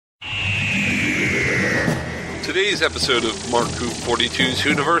Today's episode of MarkWHO42's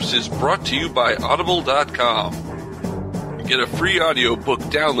WHOniverse is brought to you by Audible.com. Get a free audiobook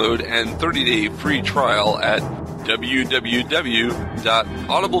download and 30-day free trial at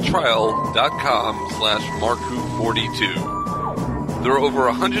www.audibletrial.com/MarkWHO42. There are over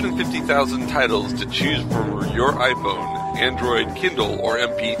 150,000 titles to choose from for your iPhone, Android, Kindle, or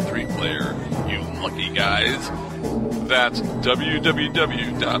MP3 player. You lucky guys. That's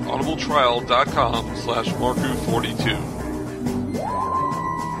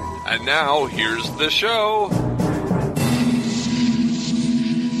www.audibletrial.com/MarkWHO42. And now, here's the show.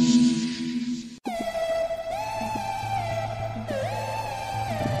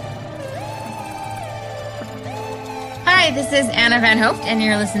 Hi, this is Anna Van Hooft, and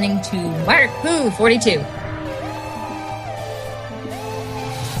you're listening to MarkWHO42.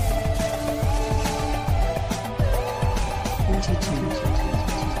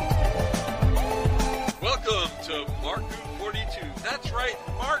 Welcome to MarkWHO42. That's right,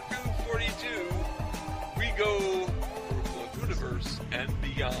 MarkWHO42. We go for the WHOniverse and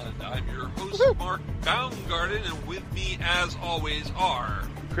beyond. I'm your host, mark-baumgarten, and with me, as always, are...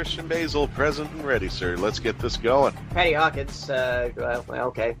 Christian Basil, present and ready, sir. Let's get this going. Patty Hawkins,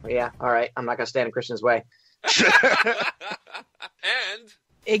 okay, yeah, all right. I'm not going to stand in Christian's way. And...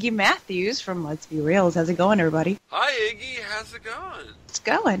 Iggy Matthews from Let's Be Reals. How's it going, everybody? Hi, Iggy. How's it going?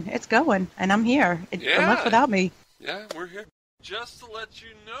 It's going, and I'm here. It left without me. Yeah, we're here. Just to let you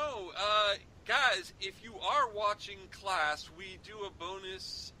know, guys, if you are watching class, we do a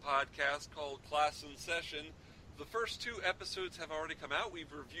bonus podcast called Class in Session. The first 2 episodes have already come out.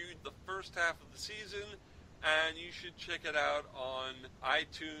 We've reviewed the first half of the season, and you should check it out on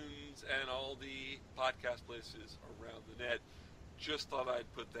iTunes and all the podcast places around the net. Just thought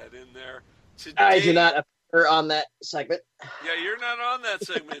I'd put that in there. Today, I do not appear on that segment. Yeah, you're not on that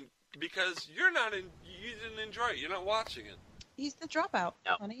segment because you didn't enjoy it. You're not watching it. He's the dropout,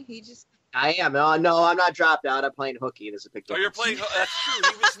 No. honey. He just... I am. No, I'm not dropped out. I'm playing hooky. There's a big difference. Oh, you're playing. That's true.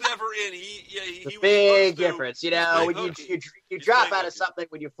 He was never in. He was big supposed to. difference. You know, when you drop out of something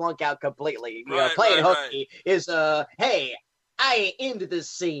when you flunk out completely. You know, playing hooky is hey, I ain't into this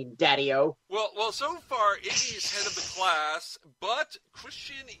scene, Daddy-O. Well, so far Iggy is head of the class, but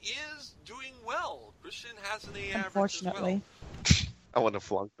Christian is doing well. Christian has an A average. Unfortunately. As well. I want to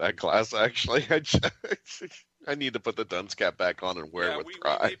flunk that class, actually. I need to put the dunce cap back on and wear it with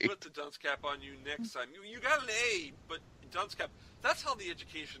pride. We put the dunce cap on you next time. You got an A, but dunce cap. That's how the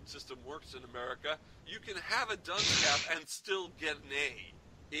education system works in America. You can have a dunce cap and still get an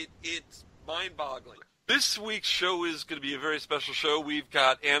A. It's mind-boggling. This week's show is going to be a very special show. We've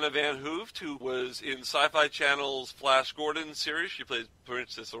got Anna Van Hooft, who was in Syfy Channel's Flash Gordon series. She plays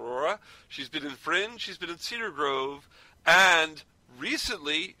Princess Aurora. She's been in Fringe. She's been in Cedar-Grove. And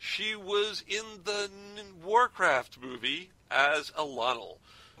recently, she was in the WarCraft movie as Alonel.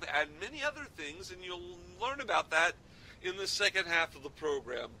 And many other things, and you'll learn about that in the second half of the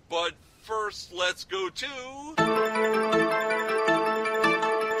program. But first, let's go to...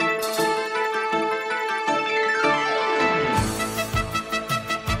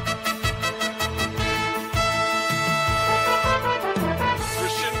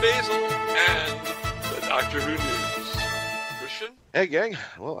 Basil and the Doctor Who news. Christian? Hey, gang.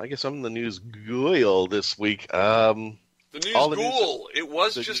 Well, I guess I'm the news ghoul this week. The news ghoul. It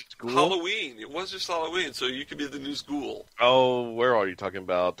was just Halloween. It was just Halloween, so you could be the news ghoul. Oh, where are you talking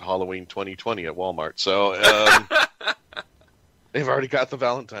about? Halloween 2020 at Walmart. So, they've already got the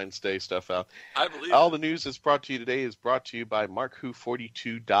Valentine's Day stuff out. I believe all the news that's brought to you today is brought to you by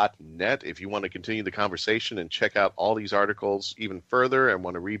MarkWHO42.net. If you want to continue the conversation and check out all these articles even further and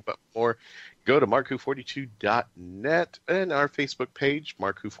want to read more, go to MarkWHO42.net and our Facebook page,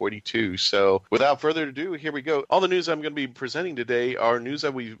 MarkWHO42. So without further ado, here we go. All the news I'm going to be presenting today are news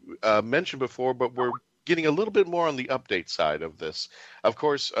that we mentioned before, but we're getting a little bit more on the update side of this. Of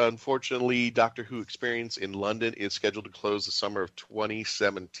course, unfortunately, Doctor Who Experience in London is scheduled to close the summer of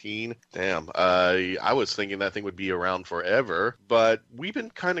 2017. Damn, I was thinking that thing would be around forever, but we've been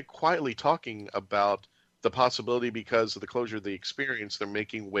kind of quietly talking about the possibility because of the closure of the Experience, they're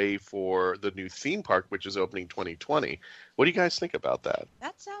making way for the new theme park, which is opening 2020. What do you guys think about that?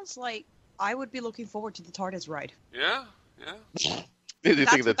 That sounds like I would be looking forward to the TARDIS ride. Yeah. You think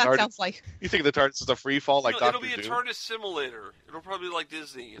That's what that sounds like. You think the TARDIS is a free fall like Doctor It'll be a Doom? TARDIS simulator. It'll probably be like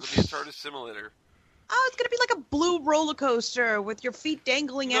Disney. It'll be a TARDIS simulator. Oh, it's going to be like a blue roller coaster with your feet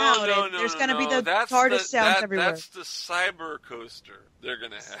dangling out. And there's going to be the That's TARDIS sounds everywhere. That's the cyber coaster they're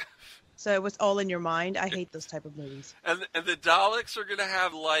going to have. So it was all in your mind. I hate those type of movies. And the Daleks are going to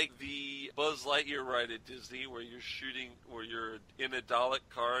have like the Buzz Lightyear ride at Disney where you're in a Dalek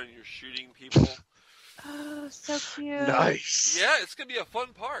car and you're shooting people. Oh, so cute. Nice. Yeah, it's going to be a fun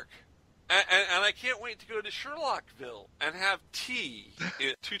park. And I can't wait to go to Sherlockville and have tea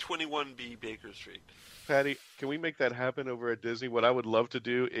at 221B Baker Street. Patty, can we make that happen over at Disney? What I would love to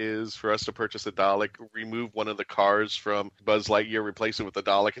do is for us to purchase a Dalek, remove one of the cars from Buzz Lightyear, replace it with a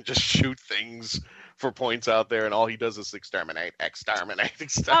Dalek, and just shoot things for points out there, and all he does is exterminate.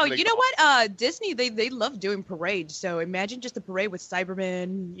 Oh, you know what? Disney, they love doing parades, so imagine just a parade with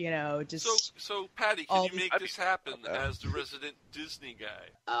Cybermen, just... So Patty, can you make this happen as the resident Disney guy?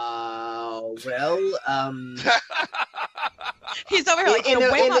 He's over here like,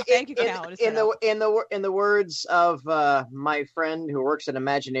 bank account. In the words of my friend who works at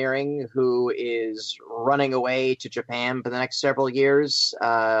Imagineering, who is running away to Japan for the next several years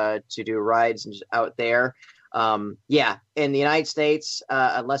to do rides out there. In the United States,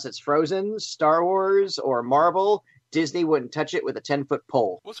 unless it's Frozen, Star Wars, or Marvel, Disney wouldn't touch it with a 10-foot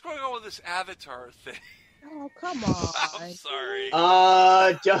pole. What's going on with this Avatar thing? Oh, come on. I'm sorry.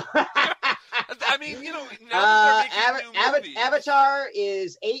 I mean, now they're making new movies. Avatar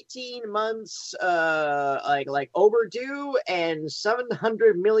is 18 months like overdue and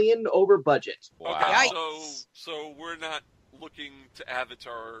 $700 million over budget. Wow. Okay, so we're not looking to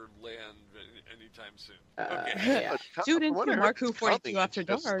Avatar land anytime soon. Okay. Tune in to MarkWHO42 After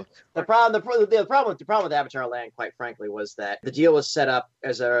Dark. The problem with Avatar Land, quite frankly, was that the deal was set up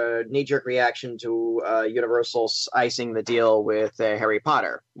as a knee-jerk reaction to Universal's icing the deal with Harry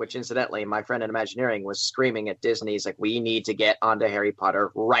Potter, which, incidentally, my friend in Imagineering was screaming at Disney's like, we need to get onto Harry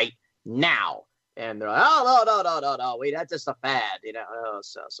Potter right now. And they're like, oh, no, wait, that's just a fad,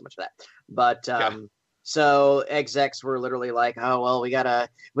 so much of that. But, So execs were literally like, oh, well,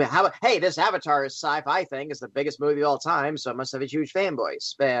 hey, this Avatar sci-fi thing is the biggest movie of all time, so it must have a huge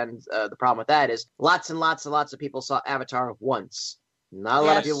fanboys. And the problem with that is lots and lots and lots of people saw Avatar once. Not a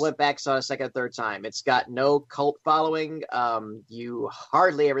lot of people went back, saw it a second or third time. It's got no cult following. You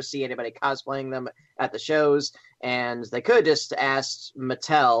hardly ever see anybody cosplaying them at the shows. And they could just ask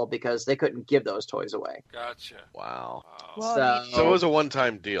Mattel because they couldn't give those toys away. Gotcha. Wow. So it was a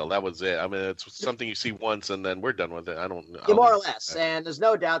one-time deal. That was it. I mean, it's something you see once and then we're done with it. I don't know. More or less. And there's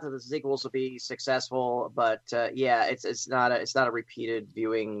no doubt that the sequels will be successful. But it's not a repeated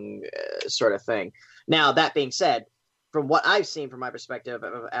viewing sort of thing. Now, that being said, from what I've seen from my perspective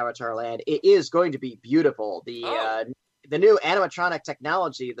of Avatar Land, it is going to be beautiful. The new animatronic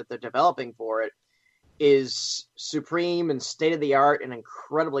technology that they're developing for it is supreme and state-of-the-art and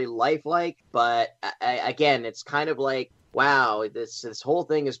incredibly lifelike. But again, it's kind of like, wow, this whole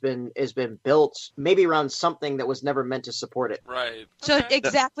thing has been built maybe around something that was never meant to support it. Right. So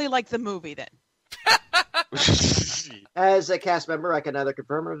exactly like the movie then. As a cast member, I can neither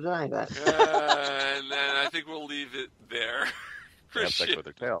confirm or deny that. And I think we'll leave it there. Christian. With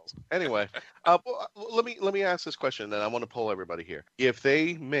their tails. Anyway, let me ask this question, then I want to poll everybody here. If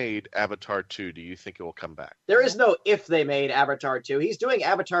they made Avatar 2, do you think it will come back? There is no if they made Avatar 2. He's doing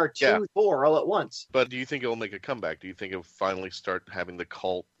Avatar 2, 4 all at once. But do you think it will make a comeback? Do you think it will finally start having the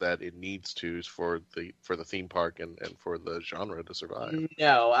cult that it needs to for the theme park and for the genre to survive?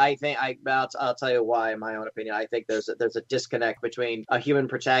 No, I think I'll tell you why. In my own opinion, I think there's a disconnect between a human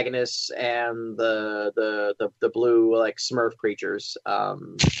protagonist and the blue like Smurf creatures.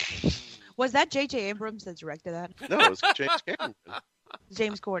 Was that J.J. Abrams that directed that? No, it was James Cameron.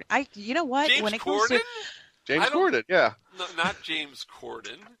 James Corden. You know what? James Corden? James Corden, yeah. No, not James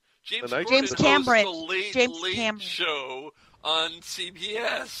Corden. James Cameron. The late show on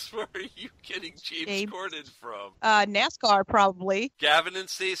CBS. Where are you getting James Corden from? NASCAR, probably. Gavin and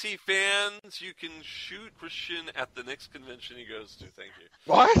Stacey fans, you can shoot Christian at the next convention he goes to. Thank you.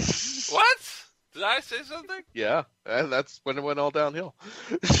 What? What? Did I say something? Yeah, and that's when it went all downhill.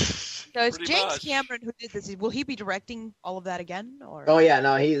 So it's James Cameron who did this. Will he be directing all of that again? Or? Oh yeah,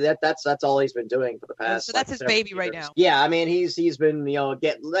 no, that's all he's been doing for the past. So that's his baby right now. Yeah, I mean he's been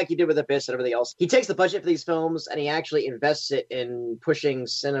get like he did with Abyss and everything else. He takes the budget for these films and he actually invests it in pushing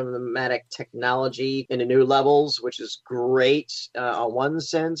cinematic technology into new levels, which is great on one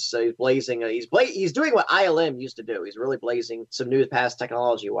sense. So he's blazing. He's doing what ILM used to do. He's really blazing some new past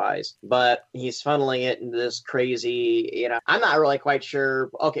technology wise, but he's funneling it into this crazy. I'm not really quite sure.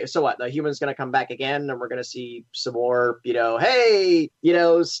 Okay, so what? The human's going to come back again, and we're going to see some more,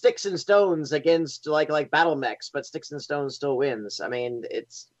 sticks and stones against like battle mechs, but sticks and stones still wins. I mean,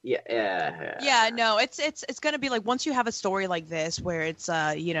 it's no, it's going to be like once you have a story like this where it's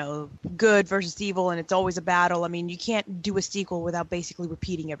good versus evil and it's always a battle. I mean, you can't do a sequel without basically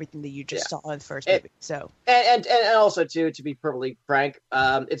repeating everything that you just saw in the first movie. So and also too, to be perfectly frank,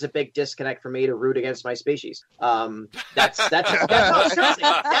 it's a big disconnect for me to root against my species. That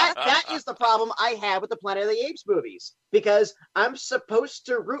is the problem I have with the Planet of the Apes movies. Because I'm supposed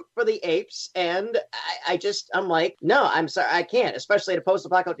to root for the apes, and I'm like, no, I'm sorry, I can't. Especially in a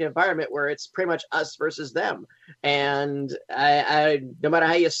post-apocalyptic environment where it's pretty much us versus them. And I no matter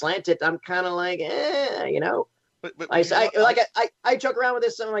how you slant it, I'm kind of like, you know. But I joke around with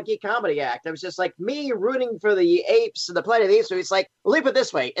this in my Geek Comedy Act. I was just like, me rooting for the apes and the Planet of the Apes movie. It's like, well, leave it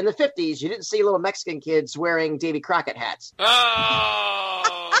this way. In the 50s, you didn't see little Mexican kids wearing Davy Crockett hats.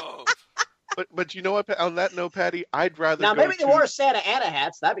 Oh! But you know what? On that note, Patty, I'd rather now maybe they wore Santa Ana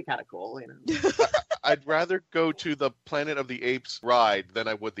hats. That'd be kind of cool, you know. I'd rather go to the Planet of the Apes ride than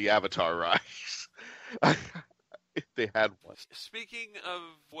I would the Avatar ride. If they had one. Speaking of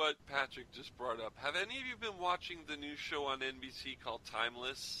what Patrick just brought up, have any of you been watching the new show on NBC called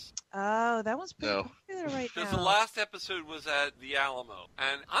Timeless? Oh, that one's pretty popular right now. Because the last episode was at the Alamo,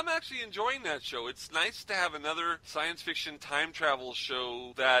 and I'm actually enjoying that show. It's nice to have another science fiction time travel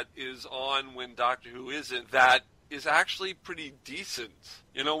show that is on when Doctor Who isn't, that is actually pretty decent.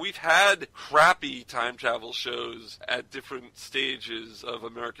 You know, we've had crappy time travel shows at different stages of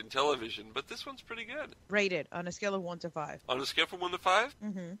American television, but this one's pretty good. Rated on a scale of 1 to 5. On a scale from 1 to 5?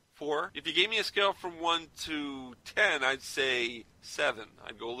 Mm-hmm. 4. If you gave me a scale from 1 to 10, I'd say 7.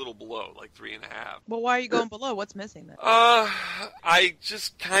 I'd go a little below, like 3.5. Well, why are you going below? What's missing then? I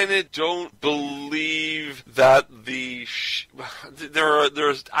just kind of don't believe that we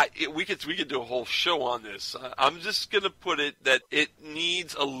could do a whole show on this. I'm just gonna put it that it needs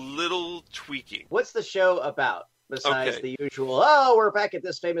a little tweaking. What's the show about? Besides the usual, we're back at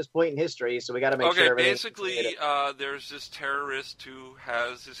this famous point in history, so we got to make sure everything's basically, there's this terrorist who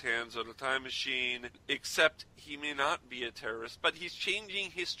has his hands on a time machine, except he may not be a terrorist, but he's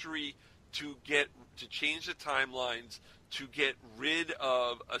changing history to change the timelines, to get rid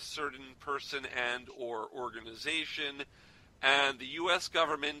of a certain person and or organization, and the U.S.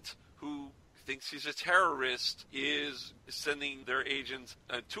 government, who thinks he's a terrorist, is sending their agents,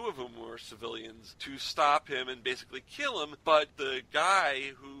 2 of whom were civilians, to stop him and basically kill him. But the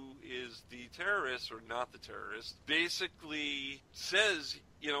guy who is the terrorist, or not the terrorist, basically says,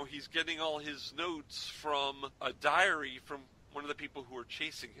 you know, he's getting all his notes from a diary from one of the people who are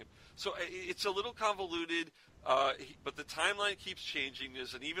chasing him. So it's a little convoluted. But the timeline keeps changing.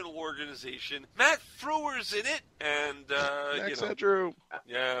 There's an evil organization. Matt Frewer's in it, and Max Headroom.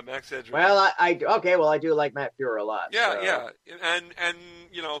 Yeah, Max Headroom. Well, I do like Matt Frewer a lot. Yeah, so. yeah, and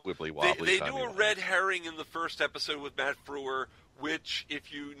you know, Wibbly-wobbly, they do a red herring in the first episode with Matt Frewer, which,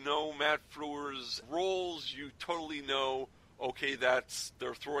 if you know Matt Frewer's roles, you totally know. Okay,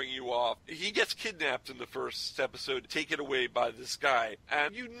 they're throwing you off. He gets kidnapped in the first episode, taken away by this guy.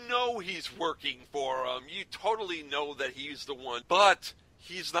 And you know he's working for him. You totally know that he's the one. But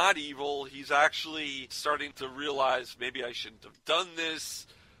he's not evil. He's actually starting to realize, maybe I shouldn't have done this.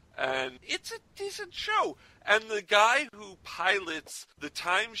 And it's a decent show. And the guy who pilots the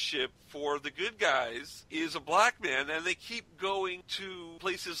time ship for the good guys is a black man, and they keep going to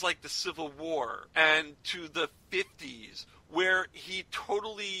places like the Civil War and to the 50s, where he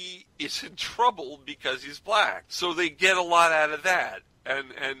totally is in trouble because he's black. So they get a lot out of that. And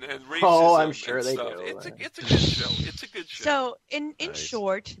racism. Oh, I'm sure and they stuff. do. It's a good show. It's a good show. So, in Nice.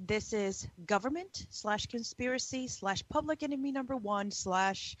 short, this is government / conspiracy / public enemy number 1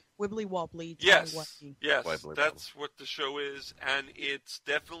 / wibbly wobbly. Yes, Wibbly that's what the show is, and it's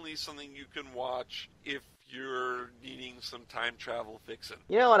definitely something you can watch if you're needing some time travel fixing.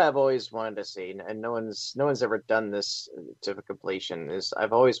 You know what I've always wanted to see, and no one's ever done this to completion, is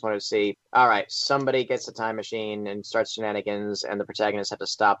I've always wanted to see, all right, somebody gets a time machine and starts shenanigans, and the protagonists have to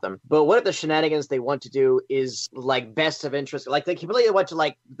stop them. But what if the shenanigans they want to do is, like, best of interest? Like, they completely want to,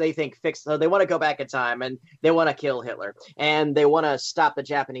 like, they think fix, so they want to go back in time, and they want to kill Hitler, and they want to stop the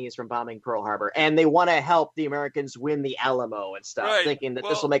Japanese from bombing Pearl Harbor, and they want to help the Americans win the Alamo and stuff, Right. thinking that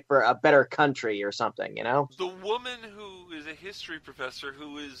this will make for a better country or something, you know? The woman who is a history professor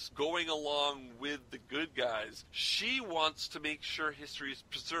who is going along with the good guys, she wants to make sure history is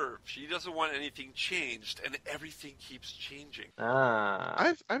preserved. She doesn't want anything changed, and everything keeps changing.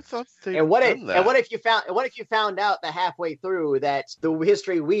 Ah. I thought they And what done that. if you found out that halfway through that the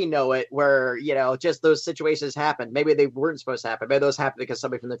history we know it, where, you know, just those situations happened. Maybe they weren't supposed to happen. Maybe those happened because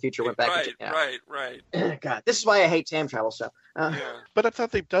somebody from the future went back. Right. God, this is why I hate time travel stuff. Yeah. But I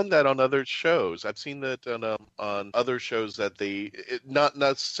thought they've done that on other shows. I've seen that on other shows that not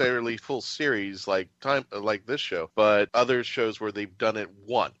necessarily full series like this show, but other shows where they've done it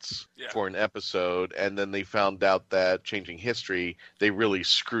once. Yeah. for an episode, and then they found out that changing history, they really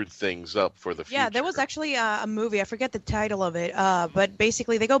screwed things up for the future. Yeah, there was actually a movie, I forget the title of it, but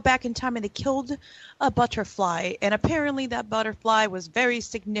basically they go back in time and they killed a butterfly, and apparently that butterfly was very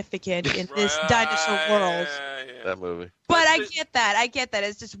significant in this dinosaur world. That movie. But I get that.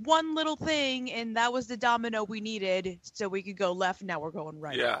 It's just one little thing, and that was the domino we needed so we could go left, now we're going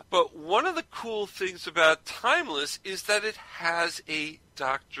right. Yeah, but one of the cool things about Timeless is that it has a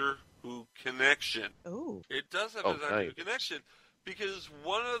Doctor Who connection. Ooh. It does have a Doctor Who connection, because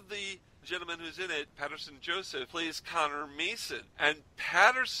one of the gentlemen who's in it, Patterson Joseph, plays Connor Mason. And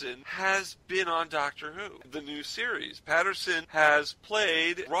Patterson has been on Doctor Who, the new series. Patterson has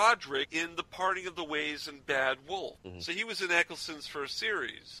played Roderick in The Parting of the Ways and Bad Wolf. Mm-hmm. So he was in Eccleston's first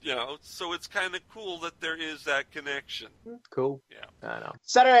series, so it's kind of cool that there is that connection. Cool. Yeah. I know.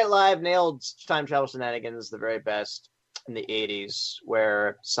 Saturday Night Live nailed time travel shenanigans the very best in the 80s,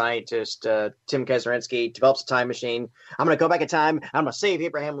 where scientist Tim Kazurinsky develops a time machine. I'm going to go back in time. I'm going to save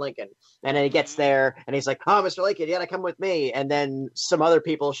Abraham Lincoln. And then he gets there, and he's like, oh, Mr. Lincoln, you got to come with me. And then some other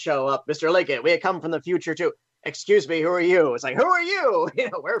people show up. Mr. Lincoln, we had come from the future, too. Excuse me, who are you? It's like, who are you?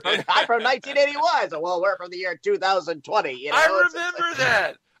 I'm from 1981. So, well, we're from the year 2020. I remember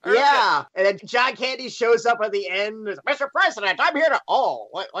that. Yeah, and then John Candy shows up at the end. Mr. President, I'm here to. Oh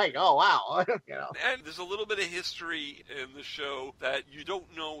wow, And there's a little bit of history in the show that you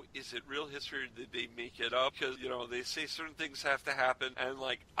don't know, is it real history or did they make it up? Because they say certain things have to happen, and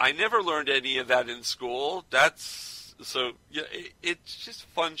I never learned any of that in school. So yeah, it's just a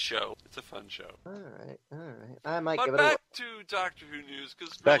fun show. It's a fun show. All right. I might give it back to Doctor Who news,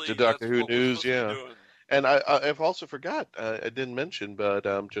 because back to Doctor Who news, yeah. And I've also forgot, I didn't mention, but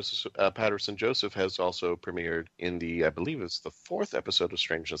Patterson Joseph has also premiered in I believe it's the 4th episode of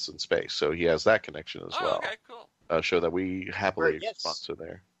Strangeness in Space. So he has that connection as well. Okay, cool. A show that we happily sponsor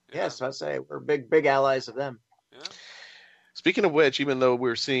there. Yes, I'd say we're big allies of them. Yeah. Speaking of which, even though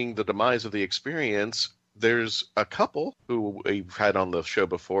we're seeing the demise of the Experience, there's a couple who we've had on the show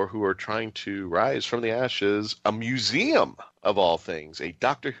before who are trying to rise from the ashes, a museum of all things, a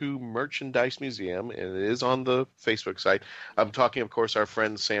Doctor Who merchandise museum, and it is on the Facebook site. I'm talking, of course, our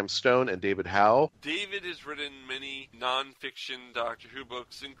friends Sam Stone and David Howe. David has written many non-fiction Doctor Who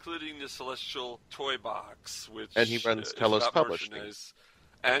books, including the Celestial Toy Box, which he runs Tellus Publishing.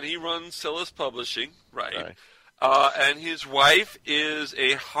 And he runs Tellus Publishing, right. And his wife is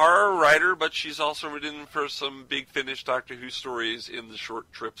a horror writer, but she's also written for some big Finish Doctor Who stories in the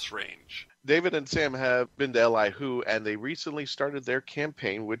short trips range. David and Sam have been to LI Who, and they recently started their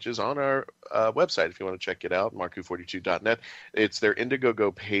campaign, which is on our website if you want to check it out, MarkWHO42.net. It's their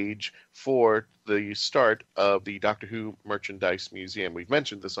Indiegogo page for the start of the Doctor Who Merchandise Museum. We've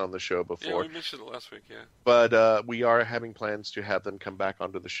mentioned this on the show before. Yeah, we mentioned it last week, yeah. But we are having plans to have them come back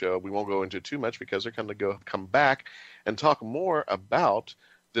onto the show. We won't go into too much because they're going to come back and talk more about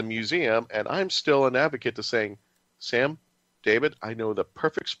the museum, and I'm still an advocate to saying, Sam, David, I know the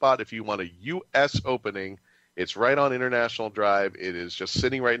perfect spot if you want a U.S. opening. It's right on International Drive. It is just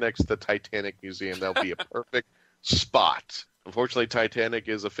sitting right next to the Titanic Museum. That'll be a perfect spot. Unfortunately, Titanic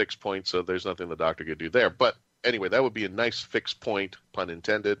is a fixed point, so there's nothing the Doctor could do there. But anyway, that would be a nice fixed point, pun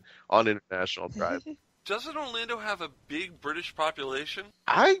intended, on International Drive. Doesn't Orlando have a big British population?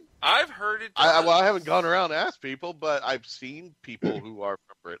 I've heard it. I haven't gone around and asked people, but I've seen people who are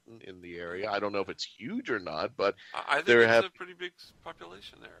from Britain in the area. I don't know if it's huge or not, but I think there's a pretty big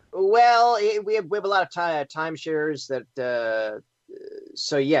population there. Well, we have a lot of timeshares that.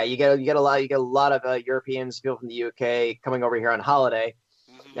 So yeah, you get a lot of Europeans, people from the UK coming over here on holiday.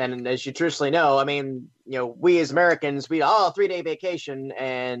 And as you truthfully know, I mean, we as Americans, 3-day vacation,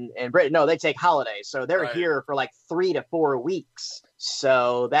 and Britain, no, they take holidays. So they're here for 3 to 4 weeks.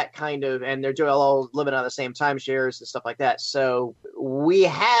 So that kind of, and they're all living on the same timeshares and stuff like that. So we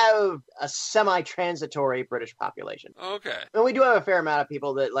have a semi-transitory British population. Okay. And we do have a fair amount of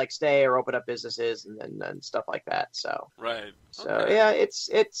people that stay or open up businesses and stuff like that. So. Right. So yeah, it's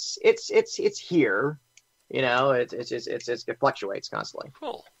here. It fluctuates constantly.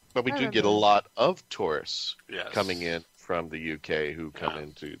 Cool. But we do get a lot of tourists Yes. coming in from the UK who come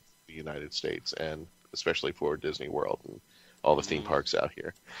into the United States, and especially for Disney World and all the theme parks out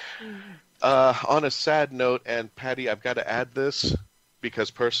here. On a sad note, and Patty, I've got to add this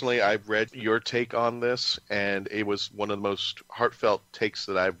because personally I've read your take on this, and it was one of the most heartfelt takes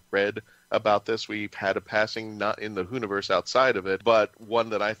that I've read about this. We've had a passing, not in the WHOniverse outside of it, but one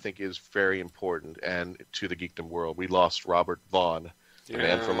that I think is very important and to the Geekdom world. We lost Robert Vaughn, the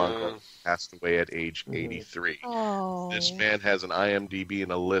man from U.N.C.L.E., passed away at age 83. Oh. This man has an IMDb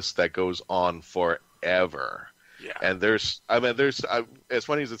and a list that goes on forever. Yeah. And as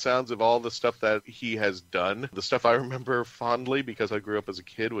funny as it sounds, of all the stuff that he has done, the stuff I remember fondly because I grew up as a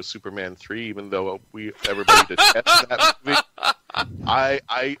kid was Superman 3, even though everybody detested that movie.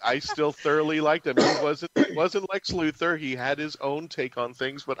 I still thoroughly liked him. He wasn't Lex Luthor. He had his own take on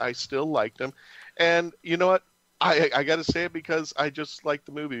things, but I still liked him. And you know what? I got to say it because I just like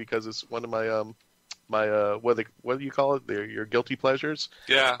the movie because it's one of my what do you call it? Your guilty pleasures.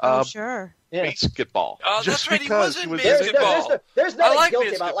 Yeah. Sure. Yeah. Basketball. Oh, Just that's right. He because was in was basketball. There's I nothing like guilty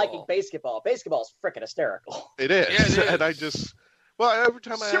basketball. about liking basketball. Basketball is freaking hysterical. It is. Yeah, it is. And I just every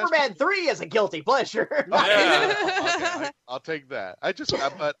time I Superman 3 is a guilty pleasure. Yeah. I'll take that.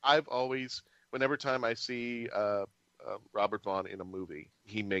 But I've always, whenever time I see Robert Vaughn in a movie,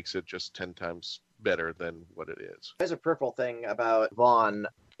 he makes it just 10 times better than what it is. There's a peripheral thing about Vaughn.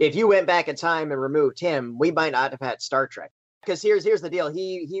 If you went back in time and removed him, we might not have had Star Trek. Because here's the deal.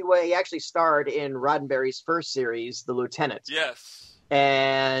 He actually starred in Roddenberry's first series, The Lieutenant. Yes.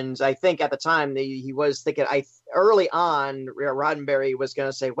 And I think at the time he was thinking, early on, Roddenberry was going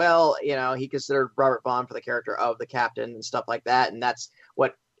to say, well, he considered Robert Vaughn for the character of the captain and stuff like that. And that's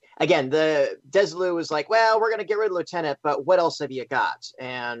what, again, the Desilu was like, well, we're going to get rid of Lieutenant, but what else have you got?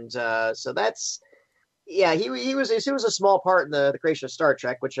 And so that's, yeah, he was a small part in the creation of Star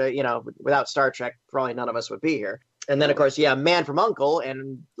Trek, which, without Star Trek, probably none of us would be here. And then, of course, Man from U.N.C.L.E.,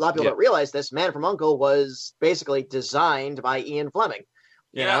 and a lot of people don't realize this, Man from U.N.C.L.E. was basically designed by Ian Fleming.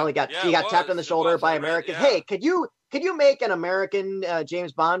 He got tapped on the shoulder by American. Yeah. Hey, could you make an American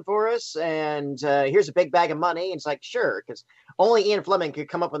James Bond for us? And here's a big bag of money. And it's like, sure, because only Ian Fleming could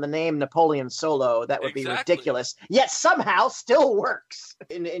come up with the name Napoleon Solo. That would be ridiculous. Yet somehow still works.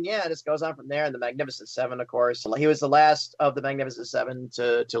 And it just goes on from there. And the Magnificent Seven, of course, he was the last of the Magnificent Seven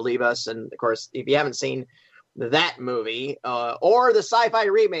to leave us. And of course, if you haven't seen that movie or the sci-fi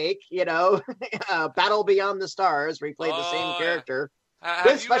remake, Battle Beyond the Stars, where he played the same character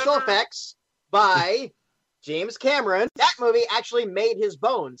with special effects by James Cameron. That movie actually made his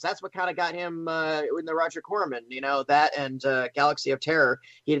bones. That's what kind of got him in the Roger Corman, that and Galaxy of Terror.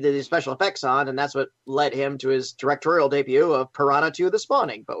 He did these special effects on, and that's what led him to his directorial debut of Piranha 2: The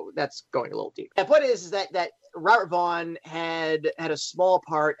Spawning. But that's going a little deep. The point is that Robert Vaughn had a small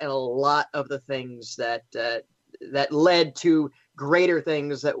part in a lot of the things that led to greater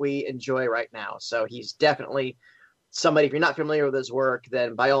things that we enjoy right now. So he's definitely somebody. If you're not familiar with his work,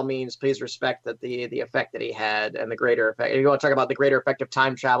 then by all means, please respect the effect that he had and the greater effect. If you want to talk about the greater effect of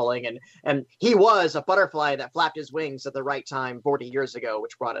time traveling, and he was a butterfly that flapped his wings at the right time 40 years ago,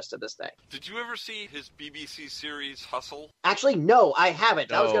 which brought us to this day. Did you ever see his BBC series Hustle? Actually, no, I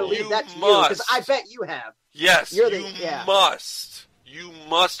haven't. I was going to leave that to you because I bet you have. Yes, you must. You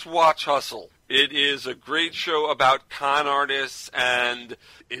must watch Hustle. It is a great show about con artists, and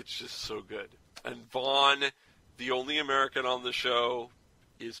it's just so good. And Vaughn, the only American on the show,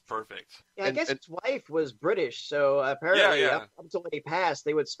 is perfect. Yeah, I guess his wife was British, so apparently up until when he passed,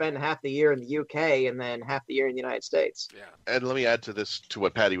 they would spend half the year in the UK and then half the year in the United States. Yeah. And let me add to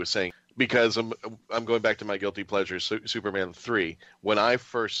what Patty was saying, because I'm going back to my guilty pleasure, Superman 3. When I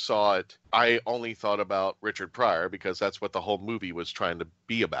first saw it, I only thought about Richard Pryor because that's what the whole movie was trying to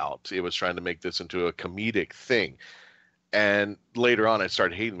be about. It was trying to make this into a comedic thing. And later on, I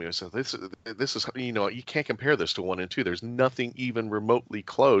started hating him. I said, this is, you can't compare this to 1 and 2. There's nothing even remotely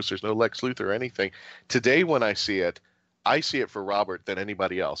close. There's no Lex Luthor or anything. Today, when I see it for Robert than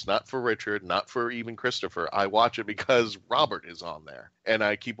anybody else. Not for Richard, not for even Christopher. I watch it because Robert is on there. And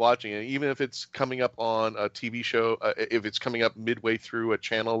I keep watching it. Even if it's coming up on a TV show, if it's coming up midway through a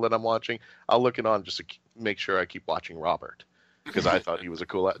channel that I'm watching, I'll look it on just to make sure I keep watching Robert. Because I thought he was a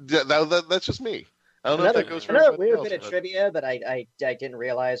cool... That's just me. I don't know if that goes for another weird bit of trivia that I didn't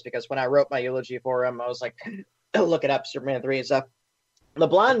realize, because when I wrote my eulogy for him, I was like, look it up, Superman 3 and stuff. The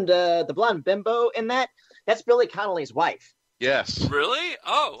blonde bimbo in that's Billy Connolly's wife. Yes. Really?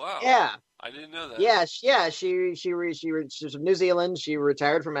 Oh, wow. Yeah. I didn't know that. Yeah. She's from New Zealand. She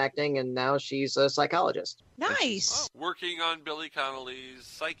retired from acting, and now she's a psychologist. Nice. Working on Billy Connolly's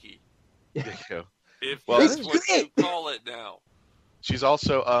psyche. There you go. If that's what you call it now. She's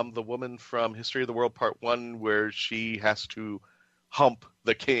also the woman from History of the World Part 1 where she has to hump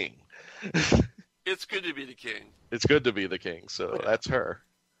the king. It's good to be the king. It's good to be the king, so that's her.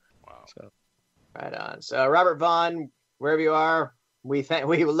 Wow. So. Right on. So, Robert Vaughn, wherever you are, we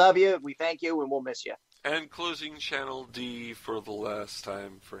love you, we thank you, and we'll miss you. And closing Channel D for the last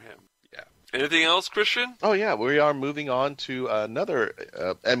time for him. Yeah. Anything else, Christian? Oh yeah, we are moving on to another,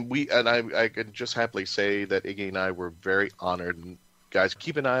 and I can just happily say that Iggy and I were very honored Guys,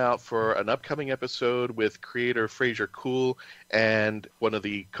 keep an eye out for an upcoming episode with creator Fraser Kuhl and one of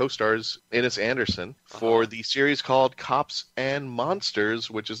the co-stars, Ines Anderson, for the series called Cops and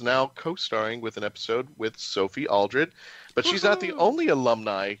Monsters, which is now co-starring with an episode with Sophie Aldred. But she's not the only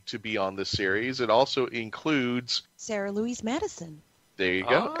alumni to be on this series. It also includes Sarah Louise Madison. There you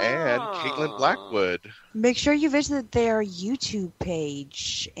go. And Caitlin Blackwood. Make sure you visit their YouTube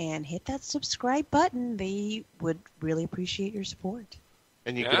page and hit that subscribe button. They would really appreciate your support.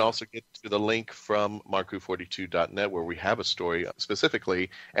 And you can also get to the link from MarkWHO42.net where we have a story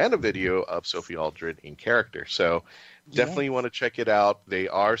specifically and a video of Sophie Aldred in character. So definitely want to check it out. They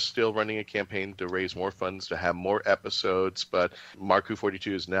are still running a campaign to raise more funds to have more episodes, but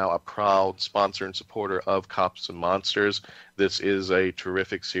MarkWHO42 is now a proud sponsor and supporter of Cops and Monsters. This is a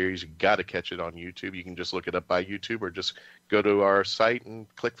terrific series. You got to catch it on YouTube. You can just look it up by YouTube or just go to our site and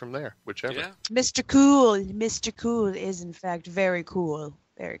click from there, whichever. Yeah. Mr. Cool is in fact very cool.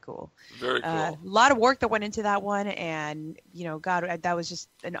 Very cool. Very cool. A lot of work that went into that one, and God, that was just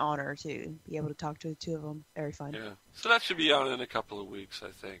an honor to be able to talk to the two of them. Very fun. Yeah. So that should be out in a couple of weeks,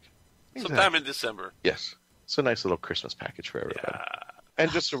 I think. Exactly. Sometime in December. Yes. It's a nice little Christmas package for everybody. Yeah.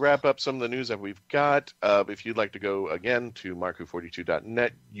 And just to wrap up some of the news that we've got, if you'd like to go again to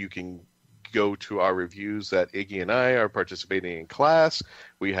MarkWHO42.net, you can go to our reviews that Iggy and I are participating in class.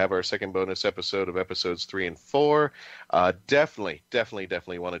 We have our second bonus episode of episodes 3 and 4.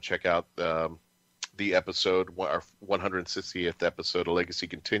 Definitely want to check out the episode, our 160th episode of Legacy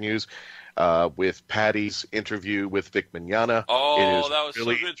Continues, with Patty's interview with Vic Mignogna. Oh, that was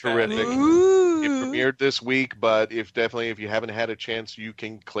really so good, terrific. Ooh. It premiered this week, but if you haven't had a chance, you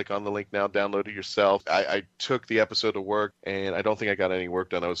can click on the link now, download it yourself. I took the episode to work, and I don't think I got any work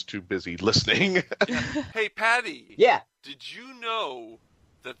done. I was too busy listening. Hey, Patty. Yeah. Did you know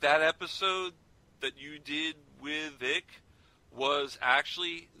that episode that you did with Vic was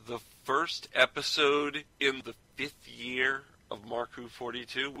actually the first episode in the 5th year of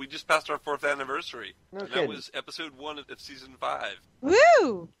MarkWHO42? We just passed our 4th anniversary. No and kidding. that was episode 1 of season 5. Woo!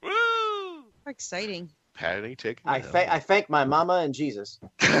 Woo! How exciting. Patty, take it. I thank my mama and Jesus.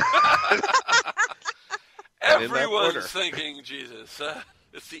 Everyone's thinking Jesus.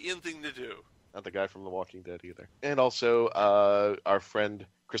 It's the in thing to do. Not the guy from The Walking Dead either. And also, our friend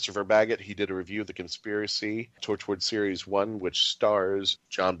Christopher Baggett, he did a review of The Conspiracy, Torchwood Series 1, which stars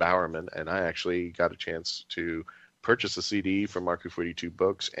John Bowerman, and I actually got a chance to purchase a CD from MarkWHO42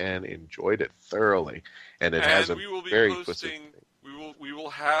 Books and enjoyed it thoroughly. And it has a very twisted thing. We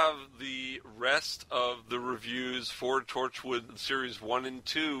will have the rest of the reviews for Torchwood Series 1 and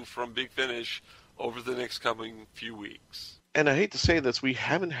 2 from Big Finish over the next coming few weeks. And I hate to say this, we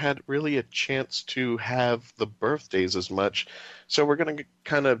haven't had really a chance to have the birthdays as much, so we're going to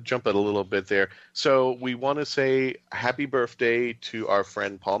kind of jump it a little bit there. So we want to say happy birthday to our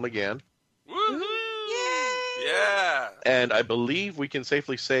friend Paul McGann. Woohoo! Yay! Yeah! And I believe we can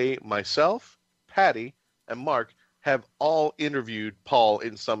safely say myself, Patty, and Mark have all interviewed Paul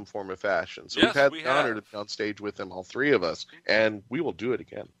in some form or fashion. So Yes, we've had we the honor have. to be on stage with him, all three of us, and we will do it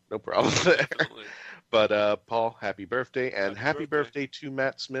again. No problem there. Definitely. But Paul, happy birthday, and Happy happy birthday to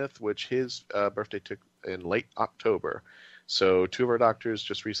Matt Smith, which his birthday took in late October. So two of our doctors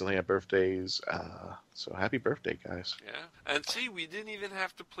just recently had birthdays. So happy birthday, guys. Yeah. And see, we didn't even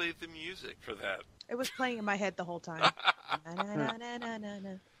have to play the music for that. It was playing in my head the whole time. Na, na, na, na, na,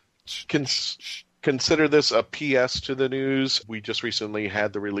 na. Consider this a PS to the news. We just recently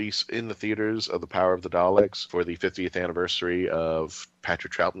had the release in the theaters of The Power of the Daleks for the 50th anniversary of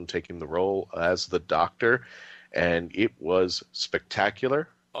Patrick Troughton taking the role as the Doctor, and it was spectacular.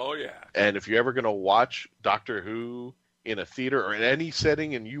 Oh, yeah. And if you're ever going to watch Doctor Who in a theater or in any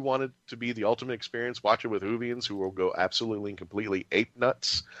setting and you want it to be the ultimate experience, watch it with Whovians who will go absolutely and completely ape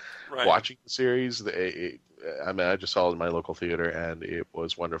nuts watching the series. I just saw it in my local theater, and it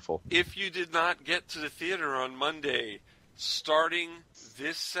was wonderful. If you did not get to the theater on Monday, starting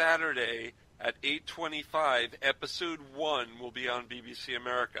this Saturday at 8:25, Episode 1 will be on BBC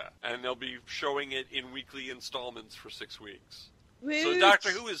America, and they'll be showing it in weekly installments for 6 weeks. So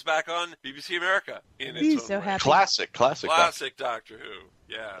Doctor Who is back on BBC America in its own way. Happy. Classic Doctor Who.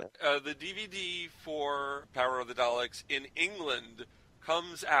 Yeah. The DVD for Power of the Daleks in England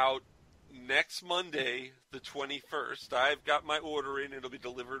comes out next Monday, the 21st. I've got my order in. It'll be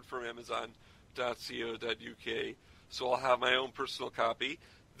delivered from Amazon.co.uk, so I'll have my own personal copy.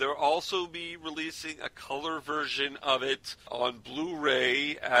 They'll also be releasing a color version of it on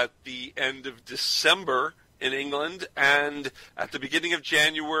Blu-ray at the end of December in England, and at the beginning of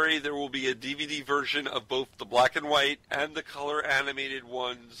January there will be a DVD version of both the black and white and the color animated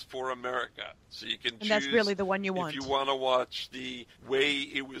ones for America. So you can choose. And that's really the one you want. If you want to watch the way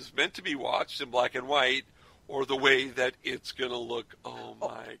it was meant to be watched in black and white, or the way that it's going to look, oh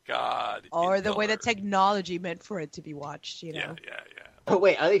my God. Or the way the technology meant for it to be watched, you know? Yeah. Oh,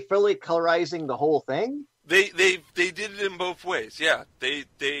 wait, are they fully colorizing the whole thing? They did it in both ways, yeah. They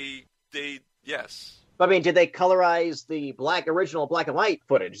yes. But, I mean, did they colorize the original black and white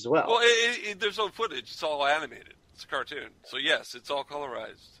footage as well? Well, there's no footage. It's all animated. It's a cartoon. So, yes, it's all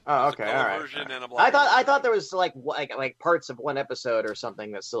colorized. Oh, okay, There's a color all right. version and a black I thought there was like parts of one episode or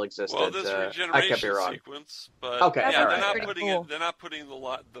something that still existed. Well, this regeneration sequence, but okay, yeah, right. They're not putting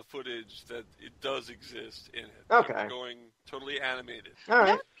the footage that it does exist in it. Okay. They're going totally animated. All right.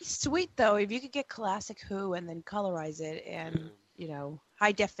 That would be sweet, though, if you could get classic Who and then colorize it and,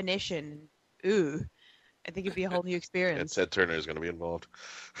 high definition. Ooh. I think it'd be a whole new experience. Ted Turner is going to be involved.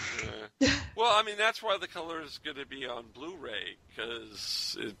 Yeah. Well, I mean, that's why the color is going to be on Blu-ray,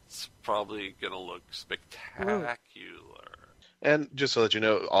 because it's probably going to look spectacular. And just to let you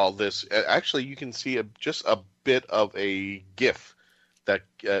know, all this, actually, you can see just a bit of a GIF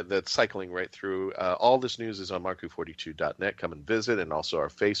that's cycling right through. All this news is on MarkWHO42.net. Come and visit, and also our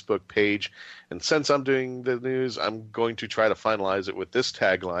Facebook page. And since I'm doing the news, I'm going to try to finalize it with this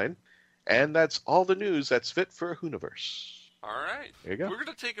tagline. And that's all the news that's fit for WHOniverse. All right. There you go. We're going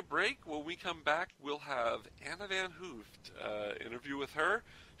to take a break. When we come back, we'll have Anna Van Hooft, interview with her.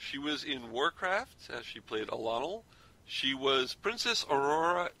 She was in WarCraft, as she played Alanal. She was Princess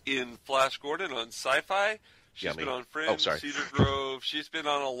Aurora in Flash Gordon on Syfy. She's been on Fringe, Cedar-Grove. She's been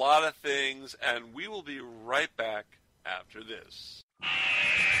on a lot of things, and we will be right back after this.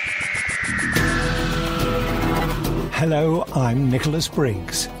 Hello, I'm Nicholas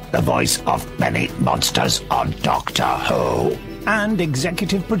Briggs, the voice of many monsters on Doctor Who, and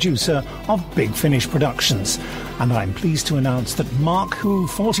executive producer of Big Finish Productions. And I'm pleased to announce that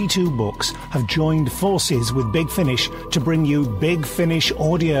MarkWHO42 Books have joined forces with Big Finish to bring you Big Finish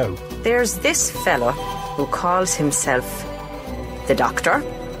Audio. There's this fella who calls himself the Doctor,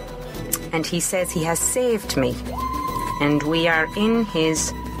 and he says he has saved me, and we are in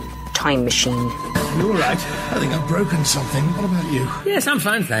his time machine. You all right? I think I've broken something. What about you? Yes, I'm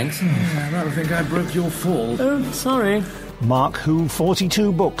fine, thanks. I rather think I broke your fall. Oh, sorry.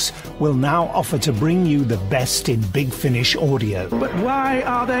 MarkWHO42 Books will now offer to bring you the best in Big Finish audio. But why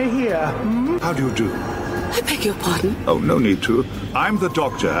are they here? How do you do? I beg your pardon? Oh, no need to. I'm the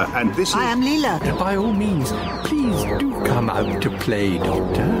Doctor, and this is... I am Leela. By all means, please do come out to play,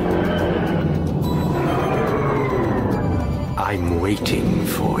 Doctor. I'm waiting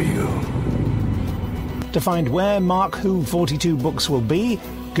for you. To find where MarkWHO42 Books will be,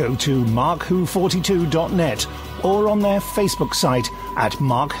 go to MarkWHO42.net or on their Facebook site at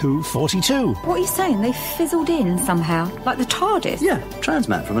MarkWHO42. What are you saying? They fizzled in somehow? Like the TARDIS? Yeah,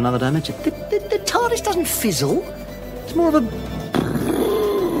 transmat from another dimension. The TARDIS doesn't fizzle. It's more of a...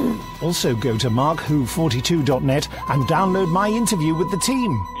 Also go to MarkWHO42.net and download my interview with the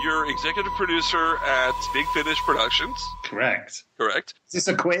team. You're executive producer at Big Finish Productions. Correct. Is this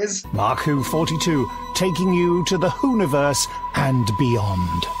a quiz? MarkWHO42, taking you to the WHOniverse and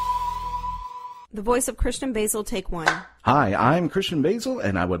beyond. The voice of Christian Basil, take one. Hi, I'm Christian Basil,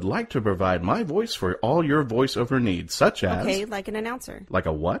 and I would like to provide my voice for all your voiceover needs, such as... Okay, like an announcer. Like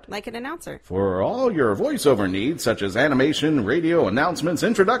a what? Like an announcer. For all your voiceover needs, such as animation, radio, announcements,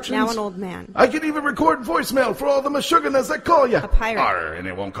 introductions... Now an old man. I can even record voicemail for all the Meshuggahs that call you. A pirate. Arr, and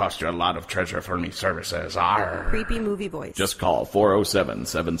it won't cost you a lot of treasure for me services. Arr. Creepy movie voice. Just call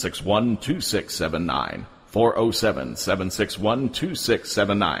 407-761-2679.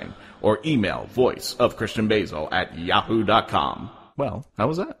 407-761-2679. Or email voiceofchristianbasil@yahoo.com. Well, how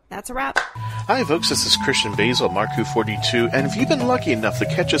was that? That's a wrap. Hi, folks. This is Christian Basil, MarkWHO42, and if you've been lucky enough to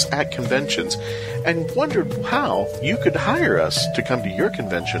catch us at conventions and wondered how you could hire us to come to your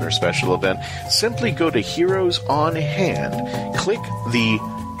convention or special event, simply go to Heroes on Hand, click the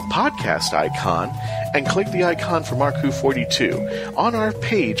podcast icon, and click the icon for MarkWHO42. On our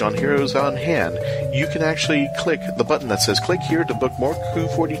page on Heroes on Hand, you can actually click the button that says click here to book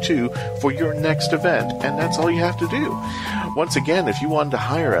MarkWHO42 for your next event, and that's all you have to do. Once again, if you wanted to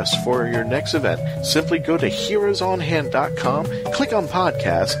hire us for your next event, simply go to heroesonhand.com, click on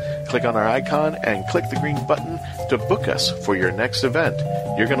podcast, click on our icon, and click the green button to book us for your next event.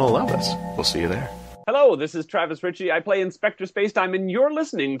 You're going to love us. We'll see you there. Hello, this is Travis Ritchie. I play Inspector Spacetime, and you're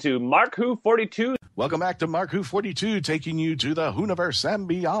listening to MarkWHO42. Welcome back to MarkWHO42, taking you to the WHOniverse and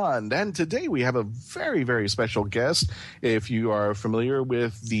beyond. And today we have a very, very special guest. If you are familiar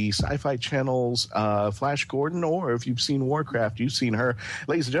with the Syfy Channel's Flash Gordon, or if you've seen WarCraft, you've seen her.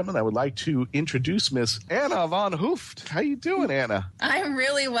 Ladies and gentlemen, I would like to introduce Miss Anna Van Hooft. How you doing, Anna? I'm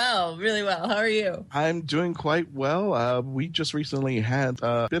really well, really well. How are you? I'm doing quite well. We just recently had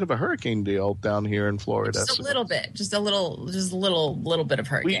a bit of a hurricane deal down here in Florida. Just a little bit, just a little bit of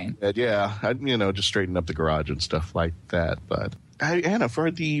hurricane. Just straighten up the garage and stuff like that. But Anna,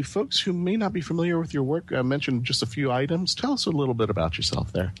 for the folks who may not be familiar with your work, I mentioned just a few items. Tell us a little bit about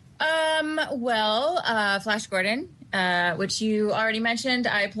yourself there. Flash Gordon, which you already mentioned.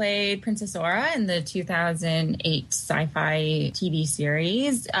 I played Princess Aura in the 2008 sci-fi TV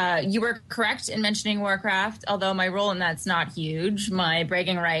series. You were correct in mentioning WarCraft, although my role in that's not huge. My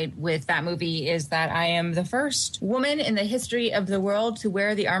bragging right with that movie is that I am the first woman in the history of the world to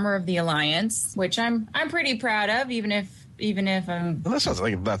wear the armor of the Alliance, which I'm pretty proud of, even if I'm... Well, that sounds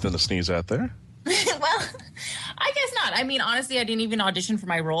like nothing to sneeze at there. Well, I guess not. I mean, honestly, I didn't even audition for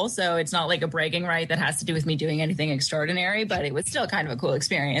my role, so it's not like a bragging right that has to do with me doing anything extraordinary, but it was still kind of a cool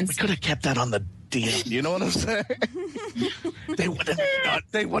experience. We could have kept that on the deal. You know what I'm saying? They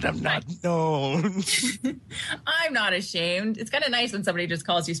would have not known. I'm not ashamed. It's kind of nice when somebody just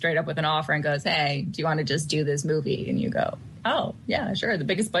calls you straight up with an offer and goes, hey, do you want to just do this movie? And you go, oh, yeah, sure. The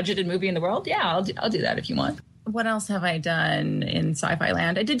biggest budgeted movie in the world? Yeah, I'll do that if you want. What else have I done in sci-fi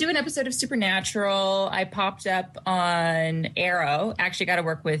land? I did do an episode of Supernatural. I popped up on Arrow. Actually got to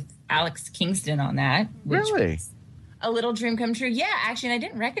work with Alex Kingston on that. Really? A little dream come true. Yeah, actually, and I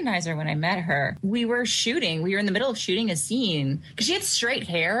didn't recognize her when I met her. We were in the middle of shooting a scene because she had straight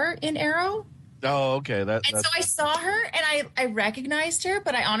hair in Arrow. Oh, okay. So I saw her and I recognized her,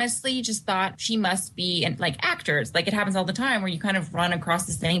 but I honestly just thought she must be like actors. Like it happens all the time where you kind of run across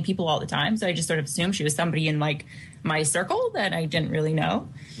the same people all the time. So I just sort of assumed she was somebody in like my circle that I didn't really know.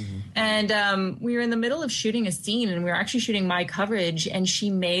 Mm-hmm. And we were in the middle of shooting a scene and we were actually shooting my coverage and she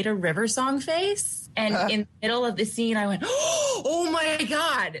made a River Song face. And in the middle of the scene, I went, oh my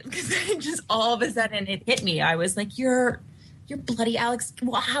God. Because just all of a sudden it hit me. I was like, You're bloody Alex.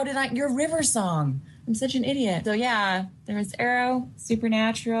 Well, your River Song. I'm such an idiot. So yeah, there was Arrow,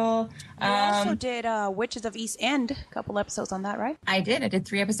 Supernatural. You also did Witches of East End. A couple episodes on that, right? I did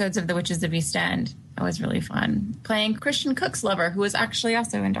 3 episodes of The Witches of East End. That was really fun. Playing Christian Cook's lover, who was actually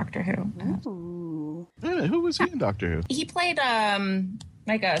also in Doctor Who. Ooh. Yeah, who was he in Doctor Who? He played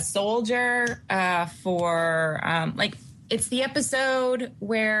like a soldier for it's the episode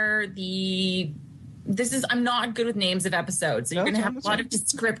where I'm not good with names of episodes, so you're going to have a lot of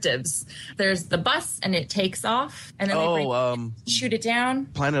descriptives. There's the bus, and it takes off, and then they shoot it down.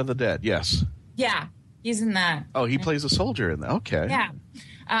 Planet of the Dead, yes. Yeah, he's in that. Oh, he plays a soldier in that. Okay. Yeah.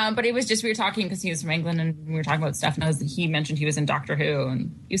 But it was just, we were talking because he was from England, and we were talking about stuff, and he mentioned he was in Doctor Who,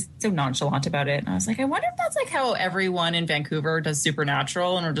 and he was so nonchalant about it. And I was like, I wonder if that's like how everyone in Vancouver does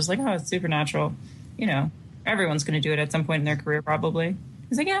Supernatural, and we're just like, oh, it's Supernatural. You know, everyone's going to do it at some point in their career, probably.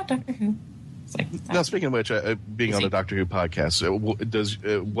 He's like, yeah, Doctor Who. Now, speaking of which, being on a Doctor Who podcast,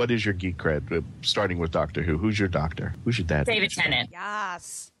 what is your geek cred? Starting with Doctor Who, who's your doctor? Who's your dad? David Tennant.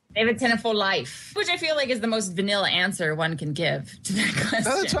 Yes. David Tennant for life, which I feel like is the most vanilla answer one can give to that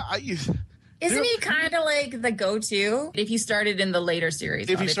question. Isn't he kind of like the go-to if you started in the later series?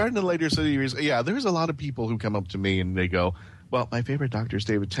 If you started in the later series, yeah, there's a lot of people who come up to me and they go, well, my favorite doctor is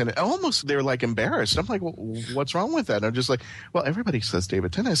David Tennant. Almost, they're like embarrassed. I'm like, well, what's wrong with that? And I'm just like, well, everybody says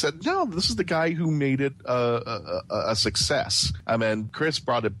David Tennant. I said, no, this is the guy who made it a success. I mean, Chris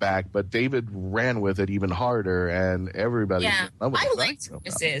brought it back, but David ran with it even harder, and everybody. Yeah, I liked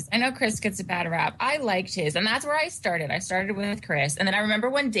Chris's. I know Chris gets a bad rap. I liked his, and that's where I started. I started with Chris, and then I remember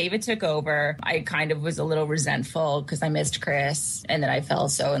when David took over, I kind of was a little resentful because I missed Chris, and then I fell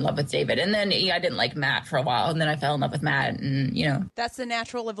so in love with David, and then I didn't like Matt for a while, and then I fell in love with Matt, and that's the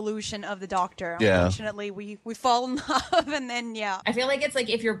natural evolution of the Doctor. Yeah. Unfortunately, we fall in love, and then I feel like it's like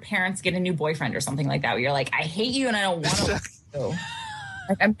if your parents get a new boyfriend or something like that, where you're like, I hate you and I don't want to work with you.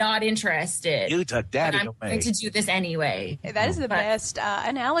 Like, I'm not interested. You took daddy away. I'm going to do this anyway. That is the best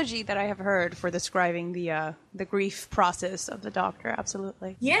analogy that I have heard for describing the grief process of the Doctor.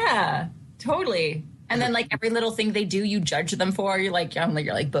 Absolutely. Yeah, totally. And then, like, every little thing they do, you judge them for. You're like,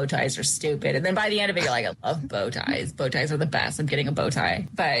 bow ties are stupid. And then by the end of it, you're like, I love bow ties. Bow ties are the best. I'm getting a bow tie.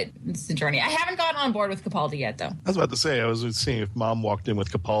 But it's a journey. I haven't gotten on board with Capaldi yet, though. I was about to say, I was seeing if Mom walked in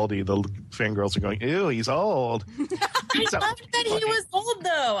with Capaldi, the fangirls are going, ew, he's old. I loved that he was old,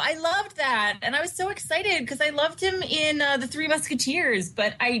 though. I loved that. And I was so excited because I loved him in The Three Musketeers.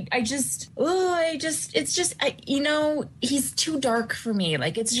 But he's too dark for me.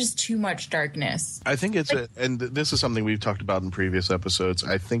 Like, it's just too much darkness. I think it's, and this is something we've talked about in previous episodes,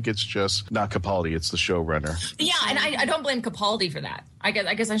 I think it's just not Capaldi, it's the showrunner. Yeah, and I don't blame Capaldi for that. I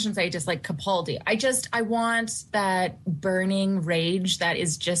guess I shouldn't say just like Capaldi. I want that burning rage that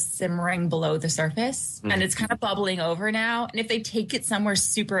is just simmering below the surface, and it's kind of bubbling over now. And if they take it somewhere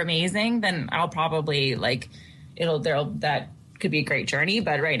super amazing, then I'll probably that could be a great journey.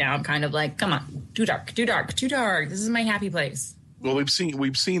 But right now, I'm kind of like, come on, too dark. This is my happy place. Well, we've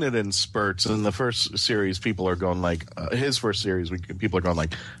seen it in spurts. In the first series, people are going like, his first series, people are going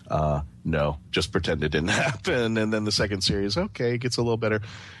like, no, just pretend it didn't happen. And then the second series, okay, it gets a little better.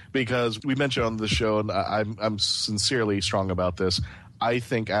 Because we mentioned on the show, and I'm sincerely strong about this, I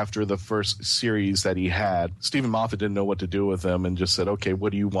think after the first series that he had, Stephen Moffat didn't know what to do with him and just said, okay,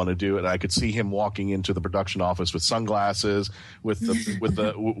 what do you want to do? And I could see him walking into the production office with sunglasses, with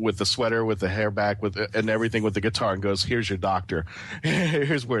the sweater, with the hair back, and everything, with the guitar, and goes, here's your doctor.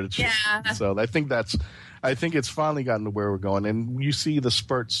 Here's where to choose. Yeah. So I think it's finally gotten to where we're going. And you see the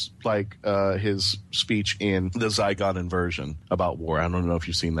spurts like his speech in the Zygon inversion about war. I don't know if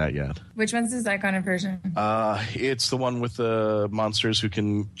you've seen that yet. Which one's the Zygon inversion? It's the one with the monsters who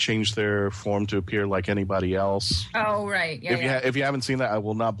can change their form to appear like anybody else. Oh, right. Yeah, if you haven't seen that, I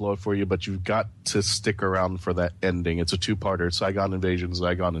will not blow it for you, but you've got to stick around for that ending. It's a two-parter, Zygon invasion,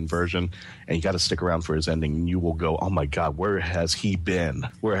 Zygon inversion, and you got to stick around for his ending. And you will go, oh my God, where has he been?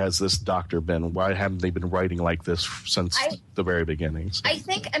 Where has this doctor been? Why haven't they been writing like this since the very beginning? So. I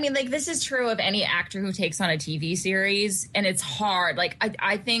think, this is true of any actor who takes on a TV series, and it's hard. Like,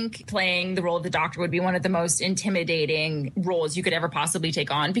 I think playing the role of the Doctor would be one of the most intimidating roles you could ever possibly take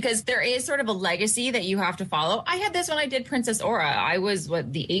on, because there is sort of a legacy that you have to follow. I had this when I did Princess Aura. I was,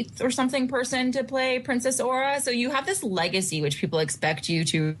 the 8th or something person to play Princess Aura. So you have this legacy which people expect you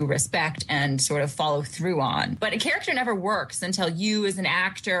to respect and sort of follow through on. But a character never works until you as an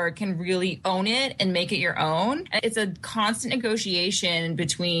actor can really own it and make it your own. It's a constant negotiation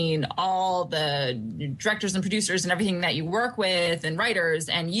between all the directors and producers and everything that you work with and writers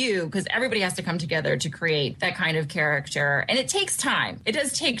and you, because everybody has to come together to create that kind of character. And it takes time. It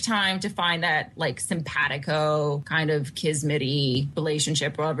does take time to find that like simpatico kind of kismet-y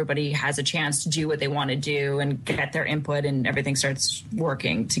relationship where everybody has a chance to do what they want to do and get their input and everything starts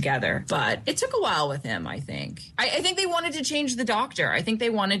working together. But it took a while with him, I think. I think they wanted to change the Doctor. I think they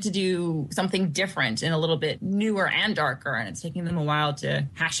wanted to do something different and a little bit newer and darker, and it's taking them a while to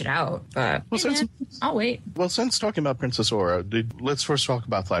hash it out. But I'll wait. Well, since talking about Princess Aura, let's first talk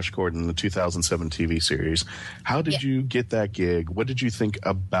about Flash Gordon, the 2007 TV series. How did you get that gig? What did you think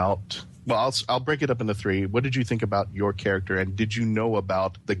about... Well, I'll break it up into 3. What did you think about your character, and did you know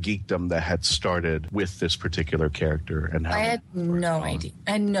about the geekdom that had started with this particular character? And how I had no idea.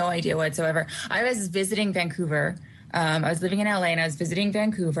 I had no idea whatsoever. I was visiting Vancouver. I was living in LA and I was visiting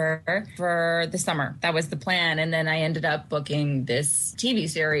Vancouver for the summer. That was the plan. And then I ended up booking this TV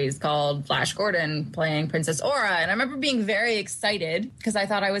series called Flash Gordon playing Princess Aura. And I remember being very excited because I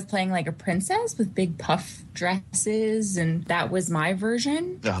thought I was playing like a princess with big puff dresses. And that was my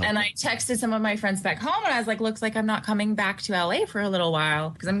version. Uh-huh. And I texted some of my friends back home and I was like, looks like I'm not coming back to LA for a little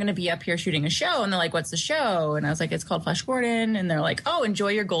while because I'm going to be up here shooting a show. And they're like, what's the show? And I was like, it's called Flash Gordon. And they're like, oh, enjoy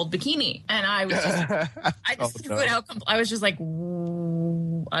your gold bikini. And I was just, I was just like,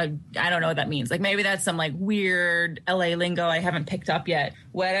 I don't know what that means. Like, maybe that's some like weird LA lingo I haven't picked up yet,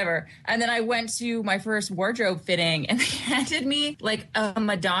 whatever. And then I went to my first wardrobe fitting and they handed me like a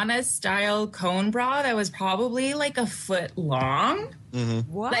Madonna style cone bra that was probably like a foot long.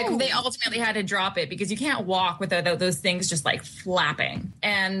 Mm-hmm. Like they ultimately had to drop it because you can't walk with those things just like flapping,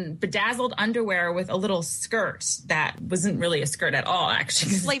 and bedazzled underwear with a little skirt that wasn't really a skirt at all,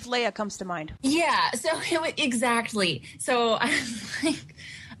 actually. Slave Leia comes to mind. Yeah, so exactly. So I was like,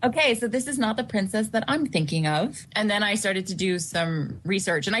 okay, so this is not the princess that I'm thinking of. And then I started to do some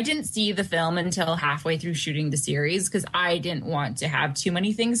research, and I didn't see the film until halfway through shooting the series because I didn't want to have too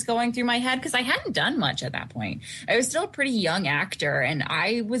many things going through my head because I hadn't done much at that point. I was still a pretty young actor, and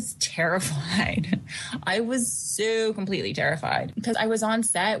I was terrified. I was so completely terrified because I was on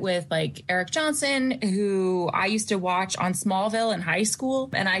set with like Eric Johnson, who I used to watch on Smallville in high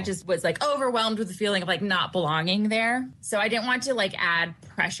school, and I just was like overwhelmed with the feeling of like not belonging there. So I didn't want to like add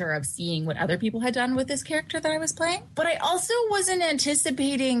pressure of seeing what other people had done with this character that I was playing. But I also wasn't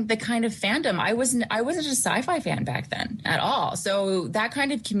anticipating the kind of fandom. I wasn't a sci-fi fan back then at all. So that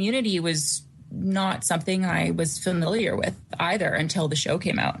kind of community was not something I was familiar with either until the show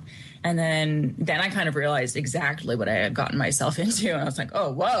came out. And then I kind of realized exactly what I had gotten myself into. And I was like,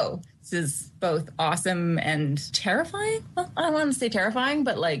 oh, whoa, this is both awesome and terrifying. Well, I don't want to say terrifying,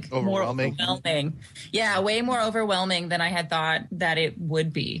 but like more overwhelming. Yeah, way more overwhelming than I had thought that it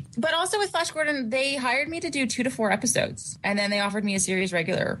would be. But also with Flash Gordon, they hired me to do 2 to 4 episodes. And then they offered me a series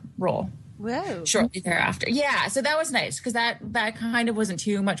regular role. Whoa. Shortly thereafter. Yeah, so that was nice because that kind of wasn't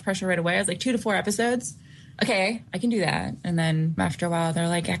too much pressure right away. I was like 2 to 4 episodes. Okay, I can do that. And then after a while, they're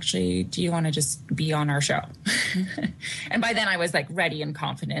like, actually, do you want to just be on our show? And by then I was like ready and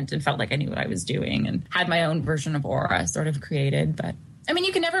confident and felt like I knew what I was doing and had my own version of Aura sort of created. But I mean,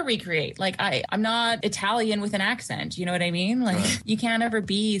 you can never recreate. Like I'm not Italian with an accent. You know what I mean? Like you can't ever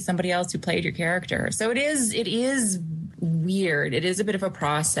be somebody else who played your character. So it is weird. It is a bit of a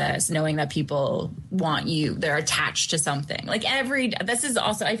process knowing that people want you. They're attached to something. Like this is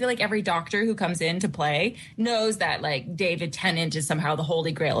also, I feel like every doctor who comes in to play knows that like David Tennant is somehow the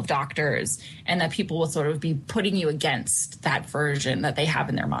holy grail of doctors and that people will sort of be putting you against that version that they have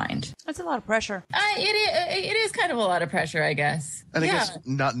in their mind. That's a lot of pressure. It is kind of a lot of pressure, I guess. And I guess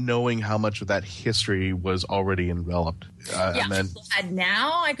not knowing how much of that history was already enveloped. And then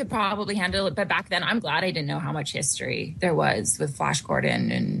now I could probably handle it, but back then I'm glad I didn't know how much history there was with Flash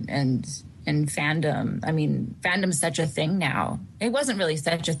Gordon and fandom. I mean, fandom's such a thing now. It wasn't really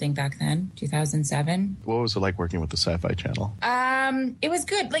such a thing back then, 2007. What was it like working with the Syfy Channel? It was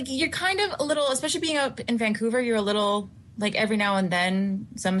good. Like you're kind of a little, especially being up in Vancouver, you're a little like every now and then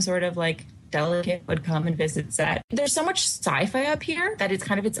some sort of like delegate would come and visit set. There's so much sci-fi up here that it's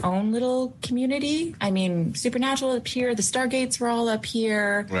kind of its own little community. I mean, Supernatural up here, the Stargates were all up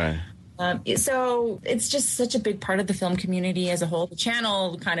here. Right. So it's just such a big part of the film community as a whole. The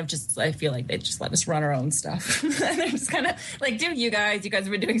channel kind of just, I feel like they just let us run our own stuff. They're just kind of like, dude, you guys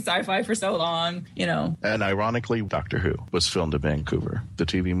have been doing sci-fi for so long, you know. And ironically, Doctor Who was filmed in Vancouver. The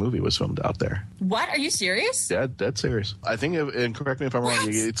TV movie was filmed out there. What? Are you serious? Yeah, dead serious. I think, and correct me if I'm wrong,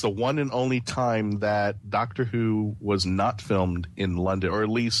 it's the one and only time that Doctor Who was not filmed in London, or at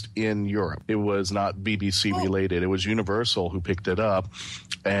least in Europe. It was not BBC related. It was Universal who picked it up.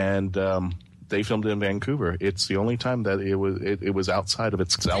 And they filmed it in Vancouver. It's the only time that it was outside of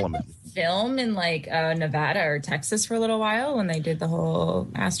its element. Film in like Nevada or Texas for a little while when they did the whole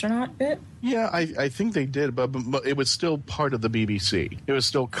astronaut bit. Yeah, I think they did, but it was still part of the BBC. It was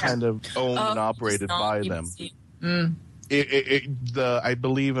still kind of owned and operated by BBC. Them. I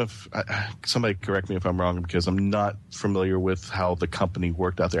believe, if somebody correct me if I'm wrong, because I'm not familiar with how the company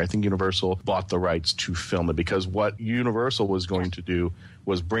worked out there. I think Universal bought the rights to film it because what Universal was going to do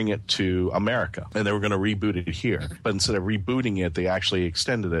was bring it to America, and they were going to reboot it here. But instead of rebooting it, they actually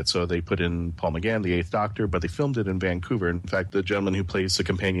extended it. So they put in Paul McGann, the 8th Doctor, but they filmed it in Vancouver. In fact, the gentleman who plays the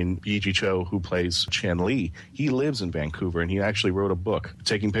companion, Yi Cho, who plays Chan Li, he lives in Vancouver, and he actually wrote a book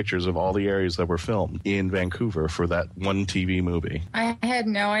taking pictures of all the areas that were filmed in Vancouver for that one TV movie. I had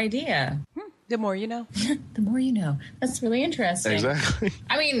no idea. The more you know. The more you know. That's really interesting. Exactly.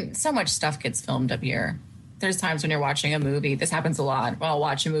 I mean, so much stuff gets filmed up here. There's times when you're watching a movie. This happens a lot. I'll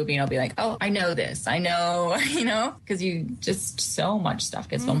watch a movie and I'll be like, oh, I know this. I know, you know, because so much stuff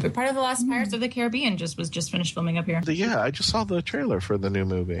gets filmed. Part of the last Pirates of the Caribbean was just finished filming up here. Yeah, I just saw the trailer for the new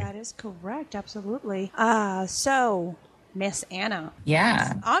movie. That is correct. Absolutely. So Miss Anna.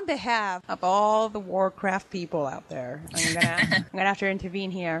 Yeah. On behalf of all the WarCraft people out there, I'm gonna have to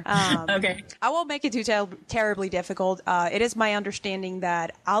intervene here. Okay. I won't make it too terribly difficult. It is my understanding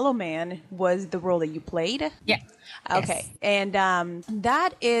that Aloman was the role that you played. Yeah. Okay. Yes. And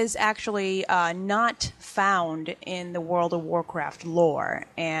that is actually not found in the World of Warcraft lore.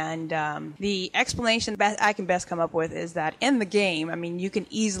 And the explanation I can best come up with is that in the game, I mean, you can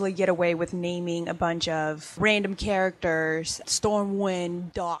easily get away with naming a bunch of random characters,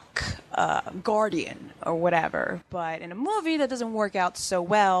 Stormwind, Doc, Guardian, or whatever. But in a movie, that doesn't work out so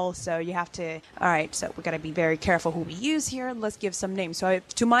well. So you have to, all right, so we got to be very careful who we use here. Let's give some names. So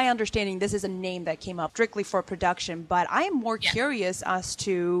to my understanding, this is a name that came up strictly for production. But I am more curious as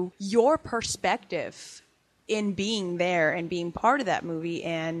to your perspective in being there and being part of that movie,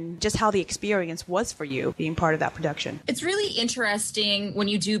 and just how the experience was for you being part of that production. It's really interesting when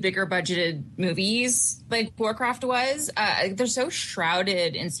you do bigger budgeted movies like WarCraft was. They're so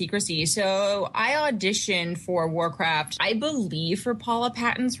shrouded in secrecy. So I auditioned for WarCraft, I believe, for Paula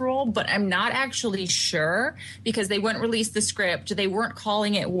Patton's role, but I'm not actually sure because they wouldn't release the script. They weren't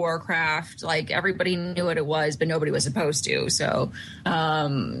calling it WarCraft. Like, everybody knew what it was, but nobody was supposed to. So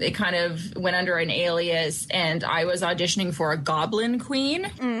it kind of went under an alias, and I was auditioning for a Goblin Queen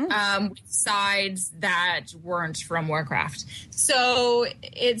with sides that weren't from WarCraft. So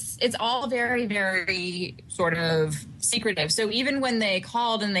it's all very, very sort of secretive. So even when they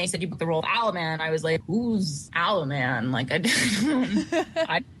called and they said you booked the role of Alaman, I was like, who's Alaman? Like,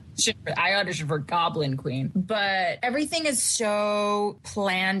 I auditioned for Goblin Queen, but everything is so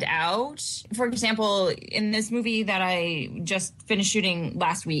planned out. For example, in this movie that I just finished shooting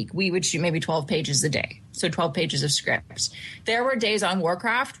last week, we would shoot maybe 12 pages a day. So 12 pages of scripts. There were days on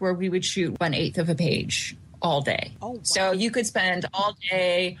WarCraft where we would shoot 1/8 of a page all day. Oh, wow. So you could spend all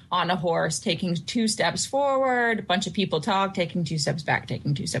day on a horse taking 2 steps forward, a bunch of people talk, taking 2 steps back,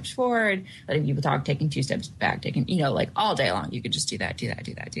 taking 2 steps forward, letting people talk, taking 2 steps back, taking, like all day long. You could just do that.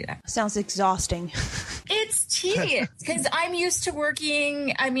 Sounds exhausting. It's tedious because I'm used to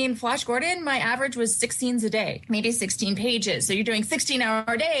working. Flash Gordon, my average was 6 scenes a day, maybe 16 pages. So you're doing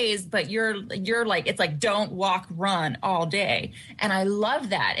 16-hour days, but you're like, it's like don't walk, run all day. And I love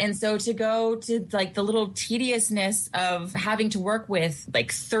that. And so to go to like the little tediousness of having to work with like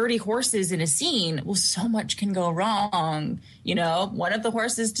 30 horses in a scene, well, so much can go wrong. One of the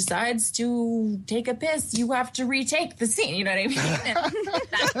horses decides to take a piss, you have to retake the scene. You know what I mean?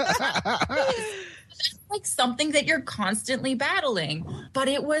 That's like something that you're constantly battling. But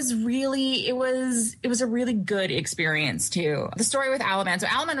it was a really good experience too. The story with Alaman. So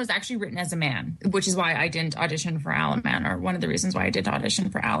Alaman was actually written as a man, which is why I didn't audition for Alaman, or one of the reasons why I didn't audition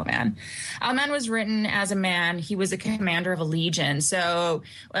for Alaman. Alaman was written as a man. He was a commander of a legion. So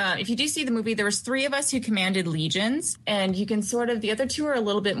if you do see the movie, there was 3 of us who commanded legions, and you can the other 2 are a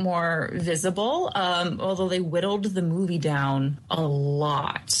little bit more visible, although they whittled the movie down a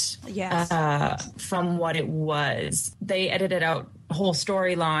lot. Yes. From what it was. They edited out whole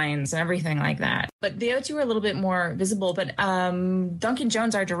storylines and everything like that. But the other 2 are a little bit more visible. But Duncan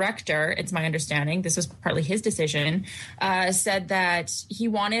Jones, our director, it's my understanding, this was partly his decision, said that he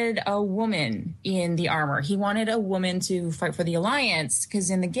wanted a woman in the armor. He wanted a woman to fight for the Alliance, because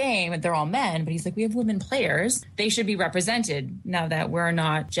in the game, they're all men, but he's like, we have women players. They should be represented now that we're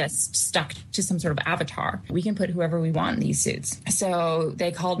not just stuck to some sort of avatar. We can put whoever we want in these suits. So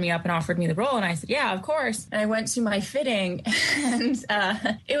they called me up and offered me the role, and I said, yeah, of course. And I went to my fitting, and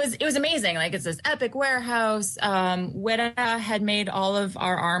it was amazing. Like, it's this epic warehouse. Weta had made all of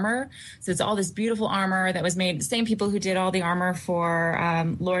our armor. So it's all this beautiful armor that was made, the same people who did all the armor for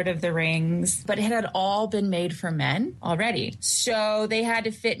Lord of the Rings, but it had all been made for men already. So they had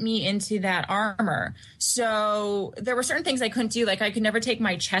to fit me into that armor. So there were certain things I couldn't do. Like, I could never take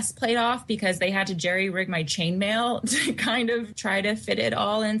my chest plate off because they had to jerry-rig my chainmail to kind of try to fit it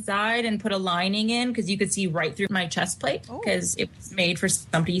all inside and put a lining in, because you could see right through my chest plate, because it was made for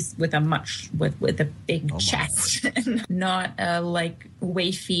somebody with a big chest, not a like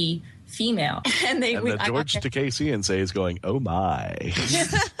wafy female. And George Takeian is going, oh my.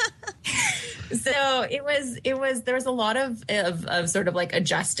 So it was there was a lot of sort of like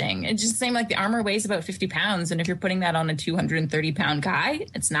adjusting. It just seemed like the armor weighs about 50 pounds. And if you're putting that on a 230-pound guy,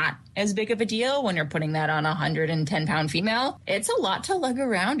 it's not as big of a deal. When you're putting that on a 110-pound female, it's a lot to lug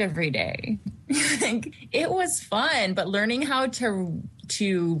around every day. It was fun, but learning how to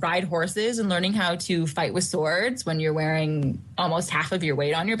ride horses and learning how to fight with swords when you're wearing almost half of your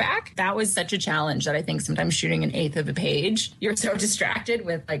weight on your back, that was such a challenge that I think sometimes shooting 1/8 of a page, you're so distracted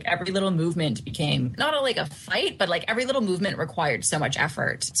with like every little movement became not like a fight, but like every little movement required so much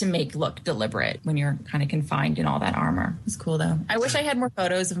effort to make look deliberate when you're kind of confined in all that armor. It was cool though. I wish I had more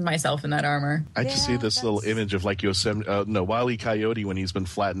photos of myself in that armor. I just see this little image of like Wile E. Coyote when he's been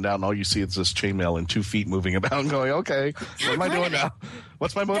flattened out, and all you see is this chainmail and 2 feet moving about and going, okay, what am I doing now?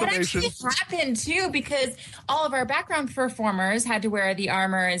 What's my motivation? That actually happened too, because all of our background performers had to wear the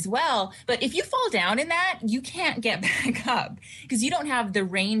armor as well. But if you fall down in that, you can't get back up because you don't have the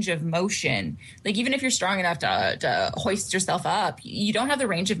range of motion. Like, even if you're strong enough to hoist yourself up, you don't have the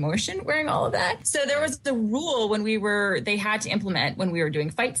range of motion wearing all of that. So there was the rule they had to implement when we were doing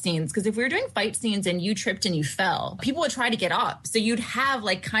fight scenes, because if we were doing fight scenes and you tripped and you fell, people would try to get up. So you'd have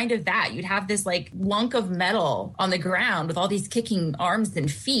like kind of that. You'd have this like lunk of metal on the ground with all these kicking arms arms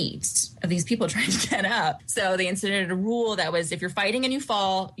and feet of these people trying to get up. So they instituted a rule that was, if you're fighting and you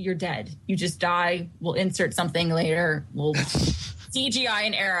fall, you're dead. You just die. We'll insert something later. We'll CGI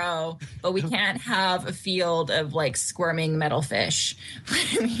an arrow, but we can't have a field of like squirming metal fish.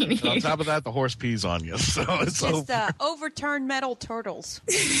 And on top of that, the horse pees on you. So it's just overturned metal turtles.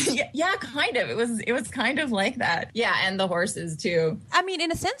 yeah, kind of. It was kind of like that. Yeah, and the horses too. I mean,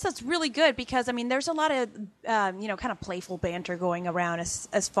 in a sense, that's really good because I mean, there's a lot of kind of playful banter going around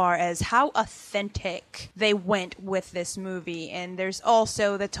as far as how authentic they went with this movie, and there's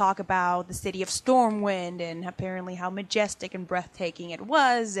also the talk about the city of Stormwind and apparently how majestic and breathtaking it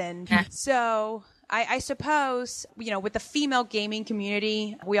was, and so I suppose, with the female gaming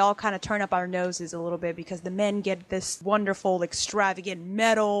community, we all kind of turn up our noses a little bit because the men get this wonderful, extravagant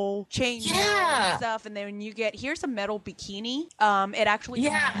metal chain and stuff, and then when you get, here's a metal bikini, it actually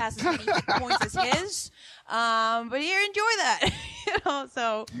has as many hit points as his, but here, enjoy that.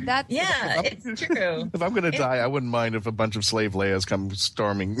 So that's it's true. If I'm gonna die, I wouldn't mind if a bunch of slave Leias come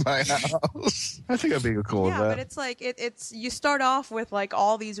storming my house. I think I'd be cool with that. But it's like it's you start off with like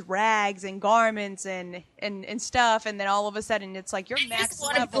all these rags and garments and stuff, and then all of a sudden it's like your max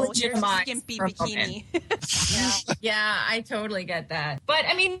level, your skimpy bikini. Yeah, I totally get that. But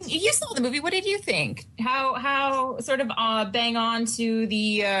I mean, you saw the movie. What did you think? How sort of bang on to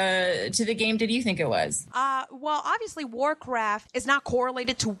the game did you think it was? Well, obviously WarCraft is not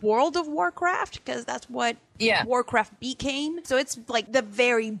correlated to World of Warcraft because that's what WarCraft became. So it's like the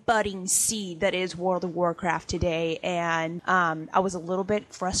very budding seed that is World of Warcraft today. And I was a little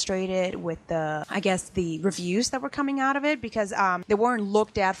bit frustrated with the reviews that were coming out of it because they weren't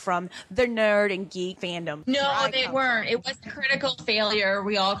looked at from the nerd and geek fandom. No, they weren't. It was a critical failure.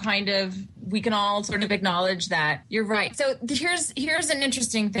 We can all sort of acknowledge that. You're right. So here's an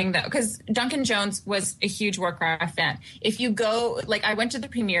interesting thing though, because Duncan Jones was a huge WarCraft fan. If you go, like I went to the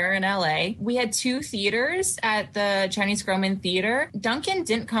premiere in LA, we had 2 theaters at the Chinese Groman Theater. Duncan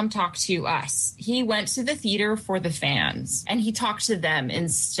didn't come talk to us. He went to the theater for the fans and he talked to them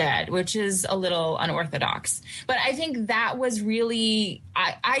instead, which is a little unorthodox. But I think that was really,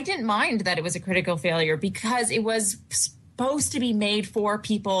 I didn't mind that it was a critical failure because it was supposed to be made for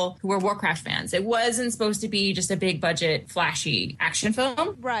people who were Warcraft fans. It wasn't supposed to be just a big budget, flashy action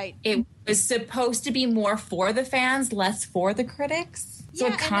film. Right. It was supposed to be more for the fans, less for the critics. So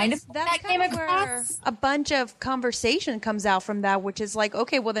it kind of that came across. A bunch of conversation comes out from that, which is like,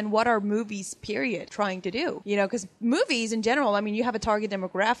 okay, well then what are movies, period, trying to do? Because movies in general, I mean, you have a target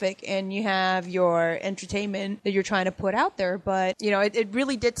demographic and you have your entertainment that you're trying to put out there. But, it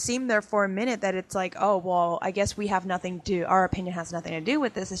really did seem there for a minute that it's like, oh, well, I guess we have nothing to, our opinion has nothing to do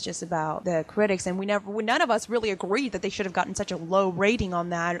with this. It's just about the critics. And none of us really agreed that they should have gotten such a low rating on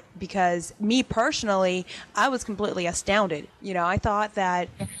that because me personally, I was completely astounded. I thought that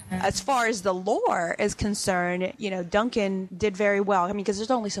as far as the lore is concerned, Duncan did very well. I mean, because there's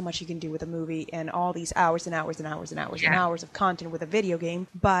only so much you can do with a movie and all these hours and hours and hours and hours and hours of content with a video game.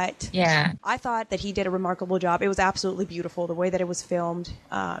 But I thought that he did a remarkable job. It was absolutely beautiful. The way that it was filmed,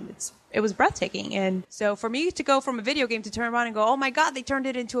 it was breathtaking. And so for me to go from a video game to turn around and go, oh my God, they turned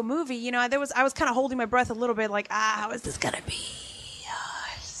it into a movie. I was kind of holding my breath a little bit like, how is this going to be?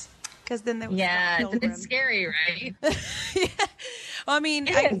 Because then there was it's scary, right? I mean,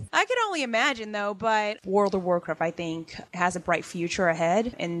 I can only imagine, though, but World of Warcraft, I think, has a bright future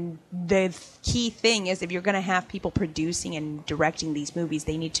ahead. And the key thing is if you're going to have people producing and directing these movies,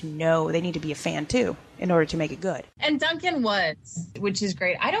 they need to be a fan, too, in order to make it good. And Duncan was, which is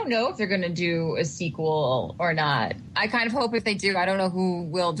great. I don't know if they're going to do a sequel or not. I kind of hope if they do, I don't know who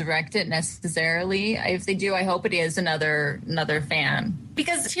will direct it necessarily. If they do, I hope it is another fan.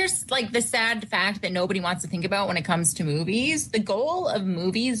 Because here's like the sad fact that nobody wants to think about when it comes to movies. The goal of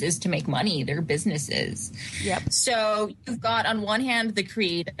movies is to make money. They're businesses. Yep. So you've got on one hand the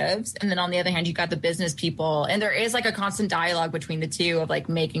creatives, and then on the other hand you've got the business people. And there is like a constant dialogue between the two of like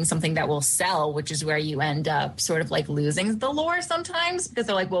making something that will sell, which is where you end up sort of like losing the lore sometimes because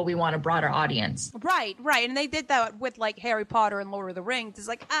they're like, well, we want a broader audience. Right. And they did that with like Harry Potter and Lord of the Rings. It's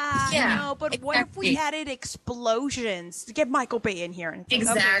like, no, but what if we added explosions to get Michael Bay in here?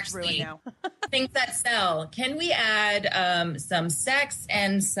 Exactly. Okay, now. Things that sell. Can we add some sex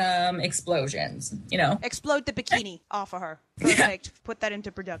and some explosions? Explode the bikini off of her. Perfect. Put that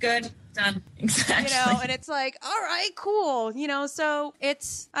into production. Good. Done. Exactly. And it's like, all right, cool. So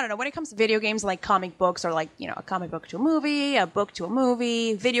it's, I don't know, when it comes to video games like comic books or like, a comic book to a movie, a book to a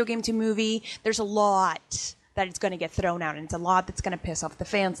movie, video game to movie, there's a lot that it's going to get thrown out, and it's a lot that's going to piss off the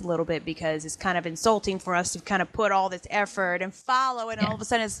fans a little bit because it's kind of insulting for us to kind of put all this effort and follow, and all of a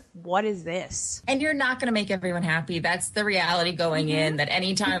sudden it's, what is this? And you're not going to make everyone happy. That's the reality going in, that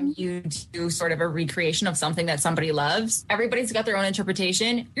anytime you do sort of a recreation of something that somebody loves, everybody's got their own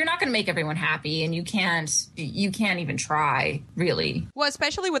interpretation. You're not going to make everyone happy, and you can't even try, really. Well,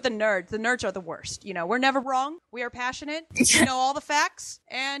 especially with the nerds. The nerds are the worst. You know, we're never wrong. We are passionate. We know all the facts.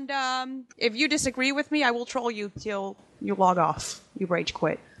 And if you disagree with me, I will troll you till you log off. You rage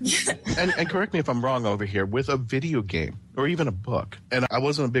quit. and correct me if I'm wrong over here, with a video game or even a book, and I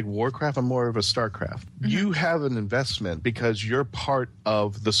wasn't a big WarCraft, I'm more of a StarCraft. You have an investment because you're part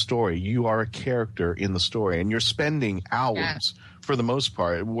of the story. You are a character in the story, and you're spending hours for the most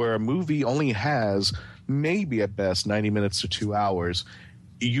part, where a movie only has maybe at best 90 minutes to 2 hours.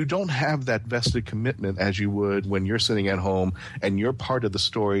 You don't have that vested commitment as you would when you're sitting at home and you're part of the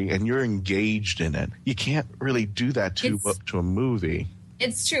story and you're engaged in it. You can't really do that to a movie.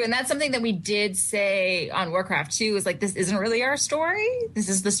 It's true. And that's something that we did say on WarCraft too, is like, this isn't really our story. This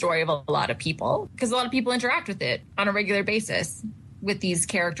is the story of a lot of people, because a lot of people interact with it on a regular basis, with these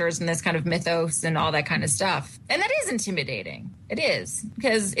characters and this kind of mythos and all that kind of stuff. And that is intimidating. It is,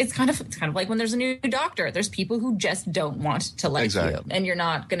 because it's kind of like when there's a new doctor. There's people who just don't want to like you, and you're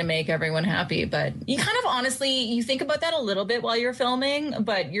not going to make everyone happy. But you kind of honestly, you think about that a little bit while you're filming,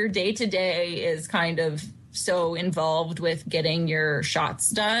 but your day to day is kind of so involved with getting your shots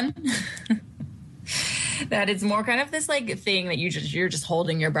done that it's more kind of this like thing that you're just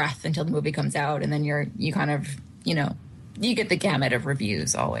holding your breath until the movie comes out, and then you kind of, you know, you get the gamut of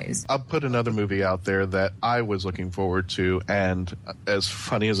reviews always. I'll put another movie out there that I was looking forward to, and as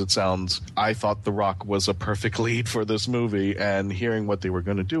funny as it sounds, I thought The Rock was a perfect lead for this movie, and hearing what they were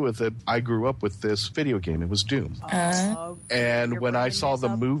going to do with it, I grew up with this video game. It was Doom. And when I saw the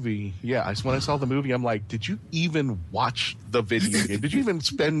movie, when I saw the movie, I'm like, did you even watch the video game? Did you even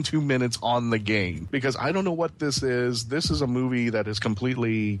spend 2 minutes on the game? Because I don't know what this is. This is a movie that is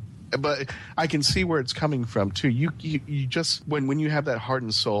completely... But I can see where it's coming from too. You just when you have that heart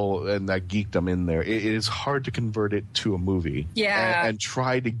and soul and that geekdom in there, it is hard to convert it to a movie. Yeah, and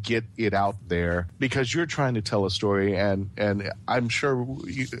try to get it out there, because you're trying to tell a story, and I'm sure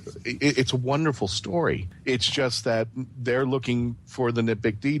it's a wonderful story. It's just that they're looking for the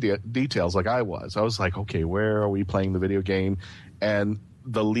nitpick details. Like I was like, okay, where are we playing the video game? And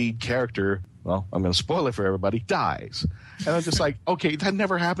the lead character, well, I'm going to spoil it for everybody, dies. And I'm just like, okay, that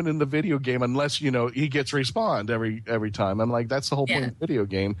never happened in the video game unless, you know, he gets respawned every time. I'm like, that's the whole point of the video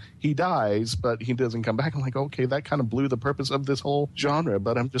game. He dies, but he doesn't come back. I'm like, okay, that kind of blew the purpose of this whole genre.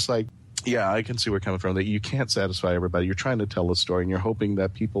 But I'm just like, yeah, I can see where you're coming from. That you can't satisfy everybody. You're trying to tell a story, and you're hoping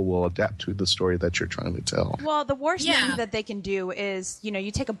that people will adapt to the story that you're trying to tell. Well, the worst thing that they can do is, you know,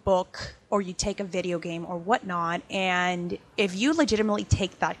 you take a book or you take a video game or whatnot, and if you legitimately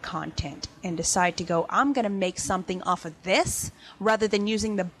take that content and decide to go, I'm going to make something off of this, rather than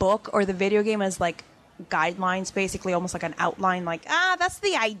using the book or the video game as like guidelines, basically almost like an outline, like, that's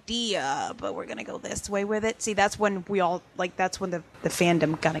the idea, but we're gonna go this way with it. See, that's when that's when the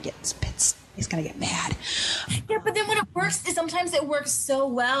fandom gonna get pissed. He's gonna get mad. Yeah, but then when it works, sometimes it works so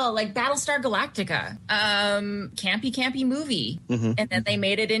well, like Battlestar Galactica, campy movie, and then they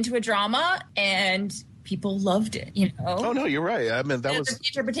made it into a drama, and people loved it, you know? Oh, no, you're right. I mean, the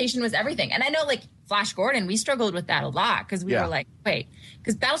interpretation was everything. And I know, like, Flash Gordon, we struggled with that a lot, because we were like, wait,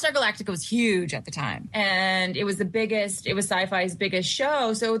 because Battlestar Galactica was huge at the time, and it was Sci-Fi's biggest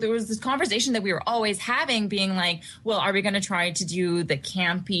show. So there was this conversation that we were always having, being like, well, are we going to try to do the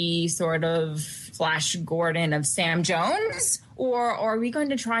campy sort of Flash Gordon of Sam Jones? Or are we going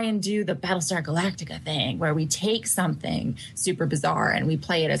to try and do the Battlestar Galactica thing, where we take something super bizarre and we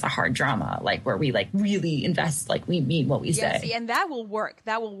play it as a hard drama, like where we like really invest, like we mean what we say. See, and that will work.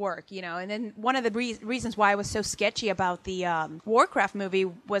 That will work, you know. And then one of the reasons why I was so sketchy about the WarCraft movie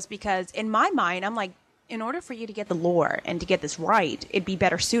was because in my mind, I'm like, in order for you to get the lore and to get this right, it'd be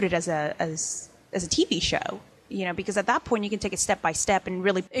better suited as a TV show. You know, because at that point you can take it step by step and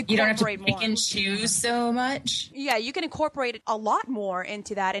really incorporate more. You don't have to pick and choose so much. Yeah, you can incorporate a lot more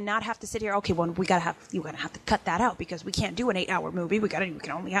into that and not have to sit here. Okay, well, you're gonna have to cut that out because we can't do an 8-hour movie. We can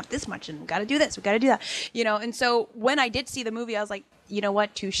only have this much, and we gotta do this. We gotta do that. You know, and so when I did see the movie, I was like, you know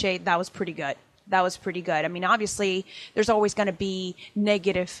what, touche. That was pretty good. That was pretty good. I mean, obviously, there's always going to be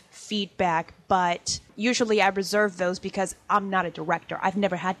negative feedback, but usually I reserve those because I'm not a director. I've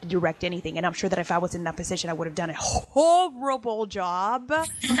never had to direct anything, and I'm sure that if I was in that position, I would have done a horrible job.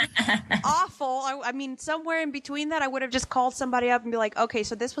 Awful. I mean, somewhere in between that, I would have just called somebody up and be like, okay,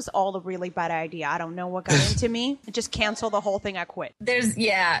 so this was all a really bad idea. I don't know what got into me. Just cancel the whole thing. I quit. There's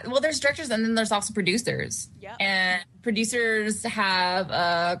directors, and then there's also producers. Yep. And producers have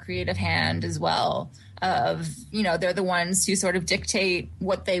a creative hand as well. They're the ones who sort of dictate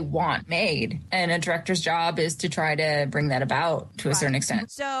what they want made. And a director's job is to try to bring that about to a certain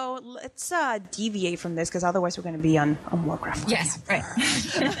extent. So let's deviate from this, because otherwise we're going to be on WarCraft. Yes, right.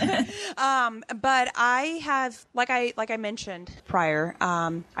 But I have, like I mentioned prior,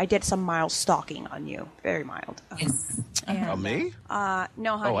 I did some mild stalking on you. Very mild. Yes. On me?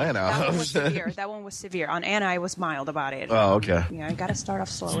 No, honey. Oh, Anna. That one was severe. That one was severe. On Anna, I was mild about it. Oh, okay. Yeah, I got to start off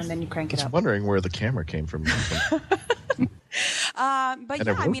slow and then you crank it up. I was wondering where the camera came from. But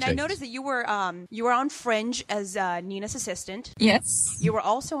yeah, I mean, I noticed that you were on Fringe as Nina's assistant. Yes. You were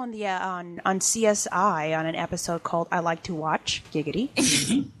also on the on CSI on an episode called I Like to Watch. Giggity.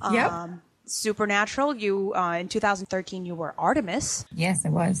 Yep. Supernatural, you in 2013 you were Artemis. Yes, I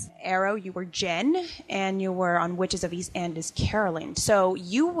was. Arrow, you were Jen, and you were on Witches of East End as Carolyn. So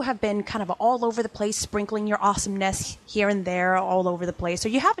you have been kind of all over the place, sprinkling your awesomeness here and there all over the place. So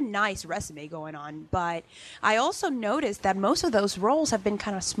you have a nice resume going on. But I also noticed that most of those roles have been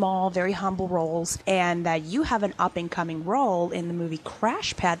kind of small, very humble roles, and that you have an up-and-coming role in the movie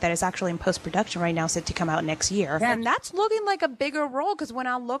Crash Pad that is actually in post-production right now, set to come out next year. Yeah. And that's looking like a bigger role, because when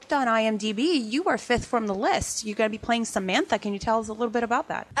I looked on IMDb, you are 5th from the list. You're going to be playing Samantha. Can you tell us a little bit about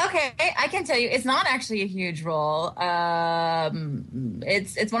that? Okay, I can tell you. It's not actually a huge role.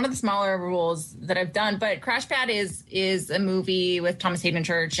 It's one of the smaller roles that I've done. But Crash Pad is a movie with Thomas Hayden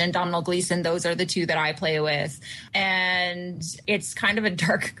Church and Domhnall Gleeson. Those are the two that I play with. And it's kind of a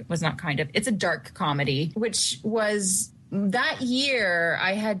dark, it's a dark comedy, which was... That year,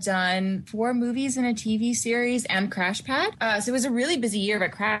 I had done 4 movies and a TV series and Crash Pad. So it was a really busy year,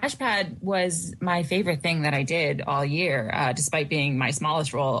 but Crash Pad was my favorite thing that I did all year, despite being my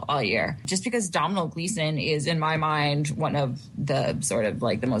smallest role all year. Just because Domhnall Gleeson is, in my mind, one of the sort of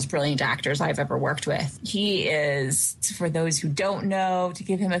like the most brilliant actors I've ever worked with. He is, for those who don't know, to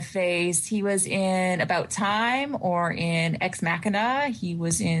give him a face, he was in About Time or in Ex Machina. He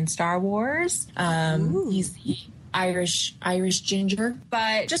was in Star Wars. He's Irish ginger,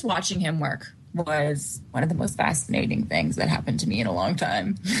 but just watching him work was one of the most fascinating things that happened to me in a long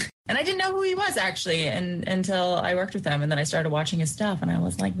time. And I didn't know who he was actually until I worked with him, and then I started watching his stuff, and I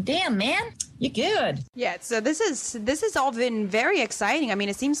was like, "Damn, man, you're good." Yeah, so this has all been very exciting. I mean,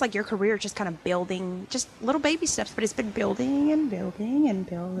 it seems like your career is just kind of building, just little baby steps, but it's been building and building and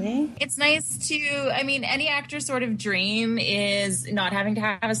building. It's nice to, I mean, any actor's sort of dream is not having to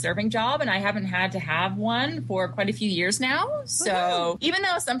have a serving job, and I haven't had to have one for quite a few years now. So even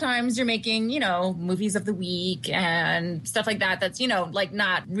though sometimes you're making, movies of the week and stuff like that, that's, like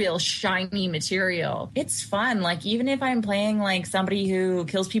not real shiny material, it's fun. Like, even if I'm playing like somebody who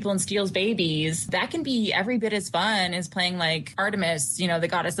kills people and steals babies, that can be every bit as fun as playing like Artemis, the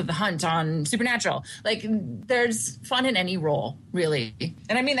goddess of the hunt on Supernatural. Like, there's fun in any role, really.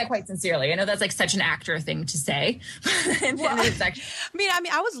 And I mean that quite sincerely. I know that's like such an actor thing to say. Well,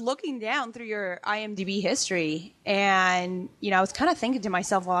 I was looking down through your IMDb history, and I was kind of thinking to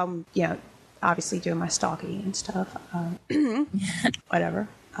myself while I'm obviously doing my stalking and stuff, whatever.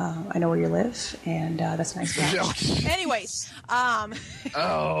 I know where you live, and that's nice. Anyways,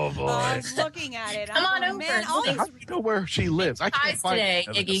 oh boy, I was looking at it. Come on over. Man, how do you know where she lives? I can't find today,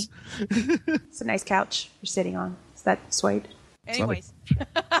 Iggy. It's a nice couch you're sitting on. Is that suede? Anyways,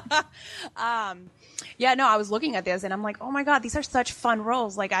 yeah, no, I was looking at this and I'm like, oh my God, these are such fun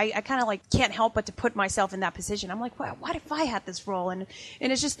roles. Like, I kind of like can't help but to put myself in that position. I'm like, what if I had this role? And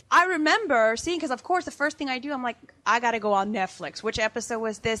it's just, I remember seeing, because of course the first thing I do, I'm like, I got to go on Netflix. Which episode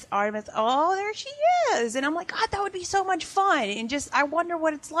was this? Artemis. Oh, there she is. And I'm like, God, that would be so much fun. And just, I wonder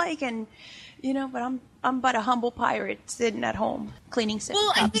what it's like. And, but I'm but a humble pirate sitting at home cleaning cups.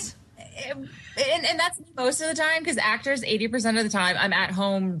 Well, I think, and that's most of the time, because actors, 80% of the time, I'm at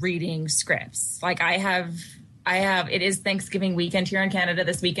home reading scripts. Like, I have, it is Thanksgiving weekend here in Canada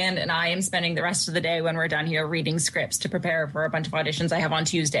this weekend, and I am spending the rest of the day when we're done here reading scripts to prepare for a bunch of auditions I have on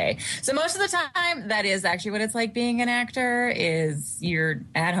Tuesday. So most of the time, that is actually what it's like being an actor, is you're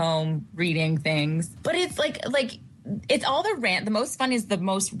at home reading things. But it's like it's all the most fun is the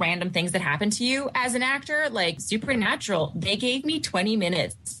most random things that happen to you as an actor, like Supernatural. They gave me 20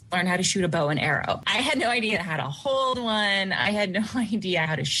 minutes to learn how to shoot a bow and arrow. I had no idea how to hold one. I had no idea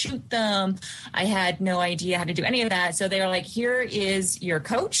how to shoot them. I had no idea how to do any of that. So they were like, here is your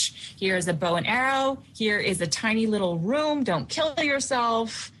coach. Here's a bow and arrow. Here is a tiny little room. Don't kill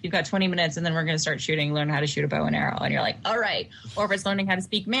yourself. You've got 20 minutes and then we're going to start shooting, learn how to shoot a bow and arrow. And you're like, all right. Or if it's learning how to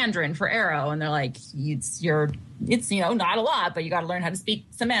speak Mandarin for arrow and they're like, it's not a lot, but you got to learn how to speak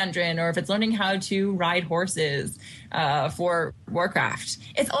some Mandarin. Or if it's learning how to ride horses for WarCraft.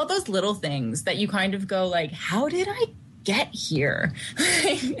 It's all those little things that you kind of go like, how did I get here?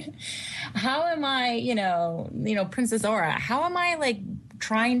 How am I, Princess Aura? How am I like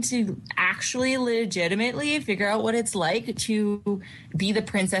trying to actually legitimately figure out what it's like to be the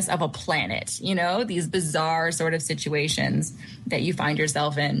princess of a planet? These bizarre sort of situations that you find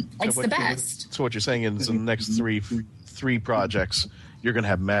yourself in. It's the best. So what you're saying is in the next three projects, you're going to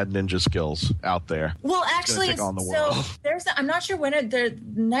have mad ninja skills out there. Well, actually, on the world. I'm not sure when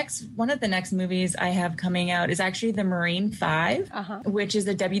one of the next movies I have coming out is actually the Marine 5, which is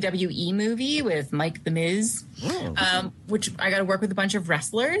a WWE movie with Mike the Miz, which I got to work with a bunch of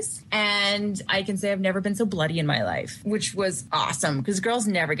wrestlers. And I can say I've never been so bloody in my life, which was awesome because girls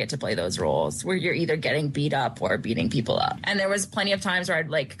never get to play those roles where you're either getting beat up or beating people up. And there was plenty of times where I'd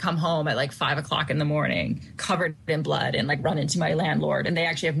like come home at like 5 o'clock in the morning covered in blood and like run into my landlord. And they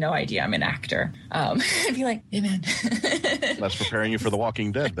actually have no idea I'm an actor. I'd be like, hey, man. That's preparing you for The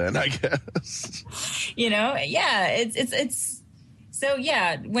Walking Dead then, I guess. Yeah, it's so,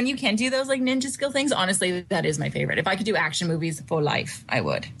 yeah, when you can do those like ninja skill things, honestly, that is my favorite. If I could do action movies for life, I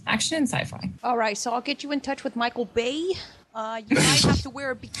would. Action and sci-fi. All right, so I'll get you in touch with Michael Bay. You might have to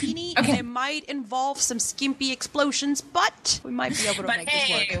wear a bikini, and it might involve some skimpy explosions, but we might be able to make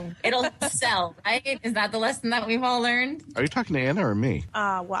this work. It'll sell, right? Is that the lesson that we've all learned? Are you talking to Anna or me?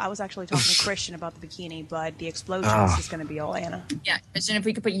 Well, I was actually talking to Christian about the bikini, but the explosions is going to be all Anna. Yeah, Christian, if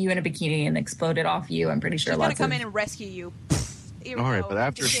we could put you in a bikini and explode it off you, I'm pretty sure she's going to come in and rescue you. All right, but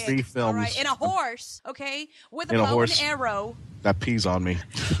after 3 films... All right, in a horse, okay? With a bow and arrow. That pees on me.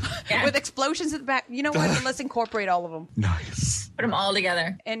 Yeah. With explosions at the back. You know what? Let's incorporate all of them. Nice. Put them all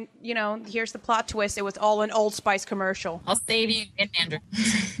together. And, here's the plot twist. It was all an Old Spice commercial. I'll save you in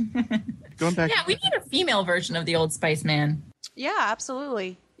Mandarin. Going back. Yeah, we need a female version of the Old Spice Man. Yeah,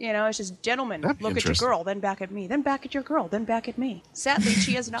 absolutely. It's just, gentlemen, look at your girl, then back at me, then back at your girl, then back at me. Sadly,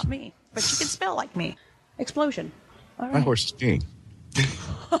 she is not me, but she can spell like me. Explosion. All right. My horse is peeing.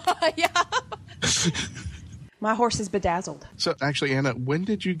 Yeah. My horse is bedazzled. So, actually, Anna, when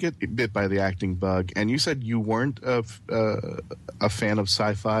did you get bit by the acting bug? And you said you weren't a fan of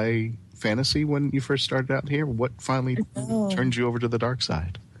sci-fi fantasy when you first started out here. What finally turned you over to the dark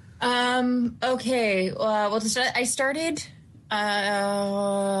side? Okay. Well, I started... when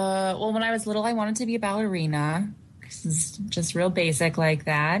I was little, I wanted to be a ballerina. It's just real basic like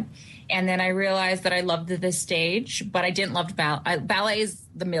that. And then I realized that I loved the stage, but I didn't love ballet. Ballet is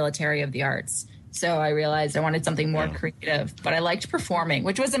the military of the arts. So I realized I wanted something more creative, but I liked performing,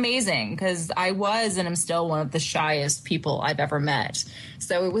 which was amazing because I was and am still one of the shyest people I've ever met.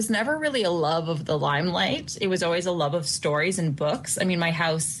 So it was never really a love of the limelight. It was always a love of stories and books. I mean, my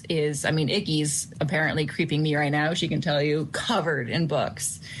house is, Iggy's apparently creeping me right now. She can tell you, covered in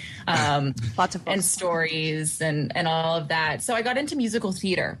books. Lots of books. And stories and all of that. So I got into musical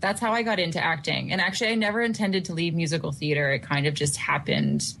theater. That's how I got into acting. And actually, I never intended to leave musical theater. It kind of just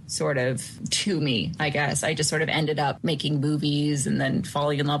happened sort of to me, I guess. I just sort of ended up making movies and then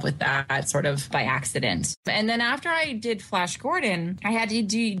falling in love with that sort of by accident. And then after I did Flash Gordon, I had to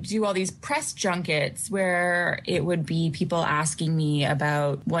do all these press junkets where it would be people asking me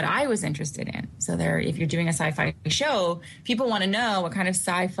about what I was interested in. So if you're doing a sci-fi show, people want to know what kind of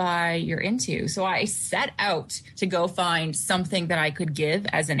sci-fi you're into. So I set out to go find something that I could give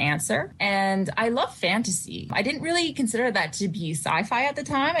as an answer. And I love fantasy. I didn't really consider that to be sci-fi at the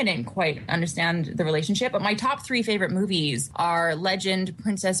time. I didn't quite understand the relationship. But my top 3 favorite movies are Legend,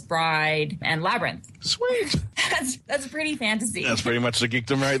 Princess Bride, and Labyrinth. Sweet. That's pretty fantasy. That's pretty much the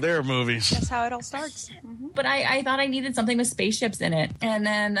geekdom right there, movies. That's how it all starts. Mm-hmm. But I thought I needed something with spaceships in it. And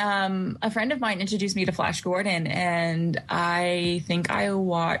then a friend of mine introduced me to Flash Gordon, and I think I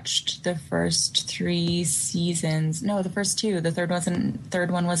watched the first 3 seasons. No, the first 2. The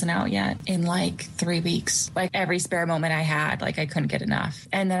third one wasn't out yet. In like 3 weeks. Like every spare moment I had, like I couldn't get enough.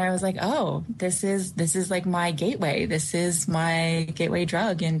 And then I was like, oh, this is like my gateway. This is my gateway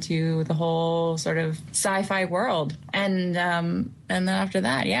drug into the whole sort of sci-fi world. And then after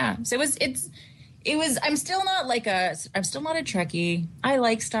that, yeah. So I'm still not a Trekkie. I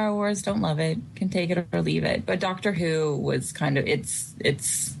like Star Wars, don't love it, can take it or leave it. But Doctor Who was kind of,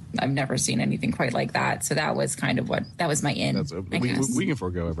 I've never seen anything quite like that. So that was kind of that was my in. We can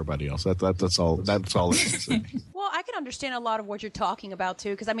forego everybody else. That's all it is. Well, I can understand a lot of what you're talking about,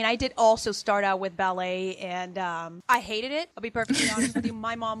 too, because, I mean, I did also start out with ballet, and I hated it. I'll be perfectly honest with you.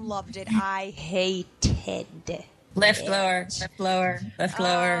 My mom loved it. I hated it. Left lower.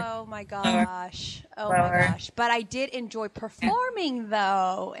 Oh, my gosh. My gosh. But I did enjoy performing,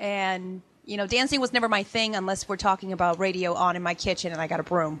 though, and... You know, dancing was never my thing unless we're talking about radio on in my kitchen and I got a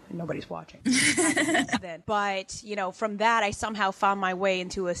broom and nobody's watching. But, you know, from that, I somehow found my way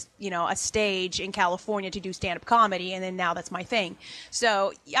into a stage in California to do stand-up comedy, and then now that's my thing.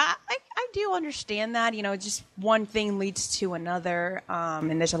 So, yeah, I do understand that. You know, just one thing leads to another,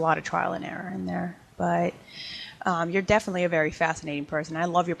 and there's a lot of trial and error in there. But... you're definitely a very fascinating person. I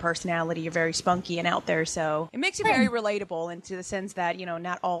love your personality. You're very spunky and out there, so it makes you very relatable into the sense that, you know,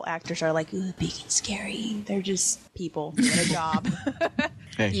 not all actors are like, ooh, big and scary. They're just people doing a job.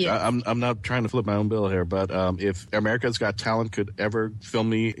 Hey, yeah. I'm not trying to flip my own bill here, but if America's Got Talent could ever film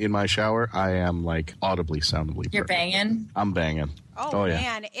me in my shower, I am like audibly, soundly You're perfect. Banging? I'm banging. Oh yeah.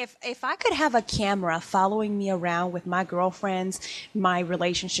 Man, if I could have a camera following me around with my girlfriends, my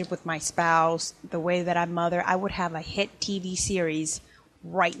relationship with my spouse, the way that I mother, I would have a hit TV series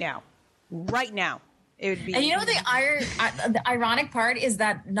right now. Right now. It would be. And you know the ironic part is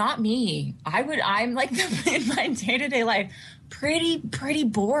that not me. I'm like in my day-to-day life pretty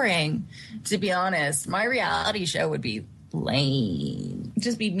boring, to be honest. My reality show would be lame.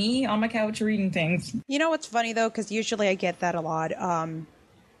 Just be me on my couch reading things. You know what's funny though, because usually I get that a lot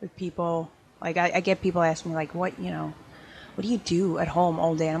with people. Like I get people asking me like, what do you do at home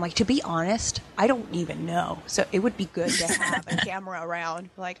all day? And I'm like, to be honest, I don't even know. So it would be good to have a camera around.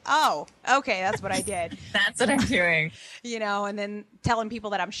 Like, oh, okay, that's what I did. That's what I'm doing. You know, and then telling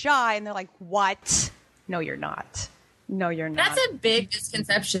people that I'm shy, and they're like, what? No, you're not. No, you're not. That's a big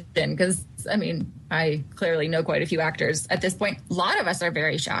misconception because, I mean, I clearly know quite a few actors at this point. A lot of us are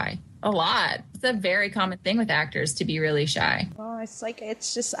very shy. A lot. It's a very common thing with actors to be really shy. Well,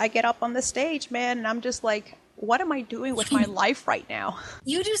 it's just I get up on the stage, man, and I'm just like, what am I doing with my life right now?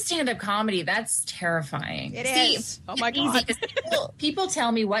 You do stand-up comedy. That's terrifying. It is. Oh, my God. People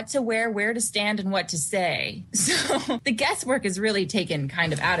tell me what to wear, where to stand, and what to say. So the guesswork is really taken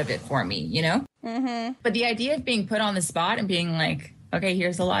kind of out of it for me, you know? Mm-hmm. But the idea of being put on the spot and being like, okay,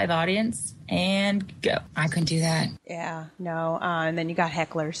 here's a live audience, and go. I couldn't do that. Yeah, no. And then you got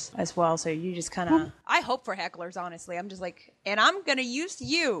hecklers as well, so you just kind of... I hope for hecklers, honestly. I'm just like, and I'm going to use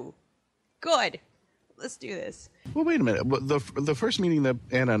you. Good. Let's do this. Well, wait a minute. The first meeting that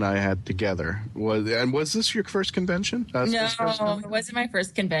Anna and I had together was this your first convention? No, it wasn't my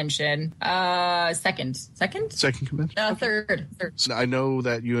first convention. Second convention. Third. So I know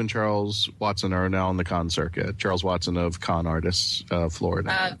that you and Charles Watson are now on the con circuit. Charles Watson of Con Artists,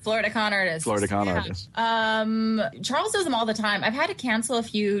 Florida. Florida Con Artists. Charles does them all the time. I've had to cancel a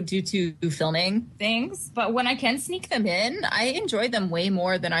few due to filming things, but when I can sneak them in, I enjoy them way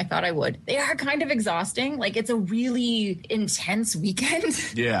more than I thought I would. They are kind of exhausting. Like, it's a really intense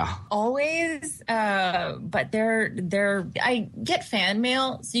weekend. Yeah. Always. But I get fan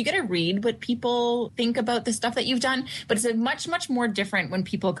mail, so you get to read what people think about the stuff that you've done, but it's a much, much more different when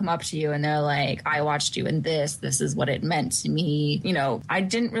people come up to you and they're like, I watched you in this is what it meant to me. You know, I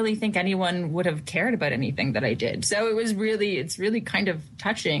didn't really think anyone would have cared about anything that I did. So it's really kind of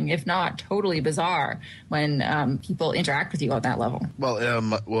touching, if not totally bizarre, when people interact with you on that level.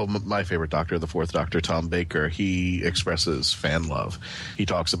 Well, my favorite Doctor, the Fourth Doctor, Tom Baker, he expresses fan love. He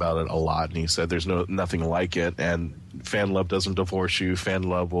talks about it a lot, and he said there's nothing like it, and fan love doesn't divorce you. Fan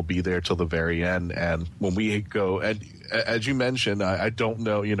love will be there till the very end. And when we go, and as you mentioned, I don't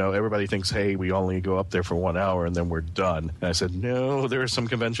know, you know, everybody thinks, hey, we only go up there for 1 hour and then we're done. And I said, no, there are some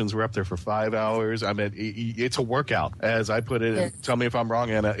conventions we're up there for 5 hours. I mean, it's a workout, as I put it. Yes. Tell me if I'm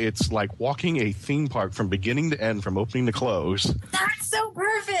wrong, Anna. It's like walking a theme park from beginning to end, from opening to close. That's so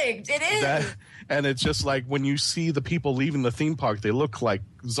perfect. It is. And it's just like when you see the people leaving the theme park, they look like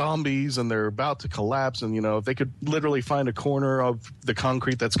zombies and they're about to collapse. And, you know, if they could literally find a corner of the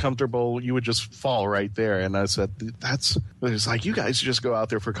concrete that's comfortable, you would just fall right there. And I said, it's like, you guys just go out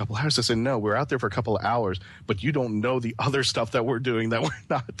there for a couple hours. I said, no, we're out there for a couple of hours, but you don't know the other stuff that we're doing that we're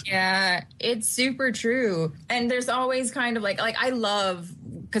not. Yeah, it's super true. And there's always kind of like I love,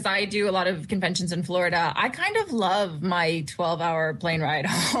 because I do a lot of conventions in Florida, I kind of love my 12-hour plane ride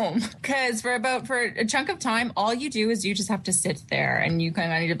home. Because for a chunk of time, all you do is you just have to sit there and you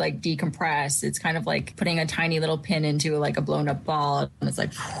kind of need to like decompress. It's kind of like putting a tiny little pin into like a blown up ball, and it's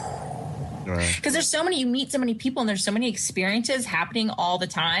like... Because there's so many, you meet so many people and there's so many experiences happening all the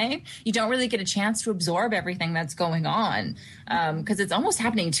time. You don't really get a chance to absorb everything that's going on because it's almost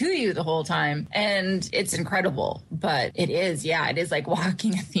happening to you the whole time. And it's incredible. But it is like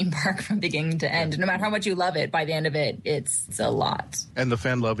walking a theme park from beginning to end. No matter how much you love it, by the end of it, it's a lot. And the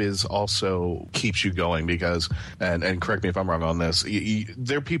fan love is also keeps you going because, and correct me if I'm wrong on this,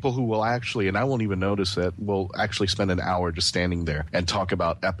 there are people who will actually, and I won't even notice it, will actually spend an hour just standing there and talk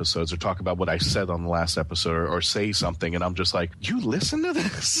about episodes or talk about what I said on the last episode or say something. And I'm just like, you listen to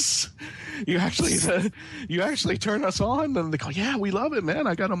this? You actually turn us on? And they go, yeah, we love it, man.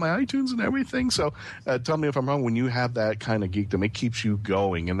 I got on my iTunes and everything. So tell me if I'm wrong. When you have that kind of geekdom, it keeps you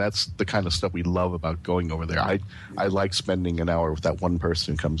going. And that's the kind of stuff we love about going over there. I like spending an hour with that one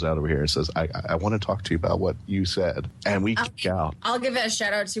person who comes out over here and says, I want to talk to you about what you said. And we geek out. I'll give a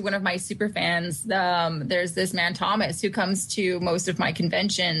shout out to one of my super fans. There's this man, Thomas, who comes to most of my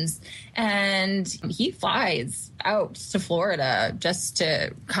conventions. And he flies out to Florida just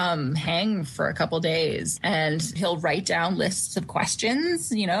to come hang for a couple days. And he'll write down lists of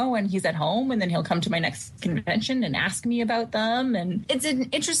questions, when he's at home. And then he'll come to my next convention and ask me about them. And it's an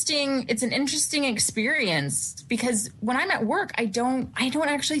interesting experience because when I'm at work, I don't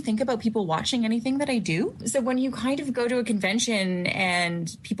actually think about people watching anything that I do. So when you kind of go to a convention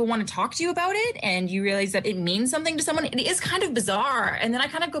and people want to talk to you about it and you realize that it means something to someone, it is kind of bizarre. And then I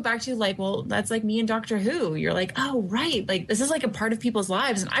kind of go back to like, well, that's like me and Doctor Who. You're like, oh, right. Like this is like a part of people's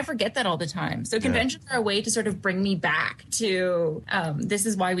lives. And I forget that all the time. So conventions are a way to sort of bring me back to this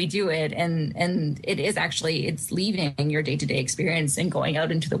is why we do it. And it is actually, it's leaving your day-to-day experience and going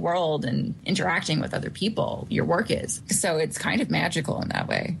out into the world and interacting with other people. Your work is. So it's kind of magical in that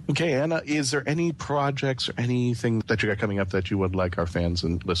way. Okay, Anna, is there any projects or anything that you got coming up that you would like our fans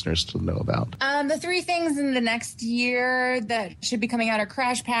and listeners to know about? The 3 things in the next year that should be coming out are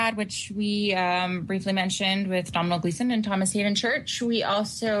Crash Pad, which we briefly mentioned with Domhnall Gleeson and Thomas Hayden Church. We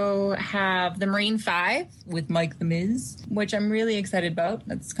also have The Marine 5 with Mike the Miz, which I'm really excited about.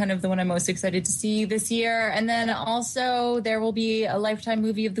 That's kind of the one I'm most excited to see this year. And then also there will be a Lifetime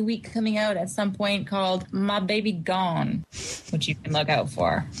Movie of the Week coming out at some point called My Baby Gone, which you can look out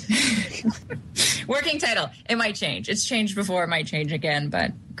for. Working title. It might change. It's changed before. It might change again,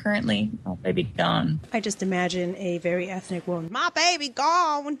 but currently, My Baby Gone. I just imagine a very ethnic woman. My baby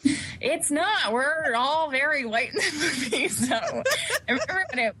gone. It's not. We're all very white in the movie. So I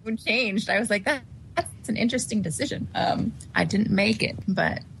remember when it changed, I was like, that's an interesting decision. I didn't make it,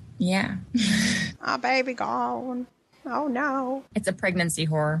 but yeah. My baby gone. Oh, no. It's a pregnancy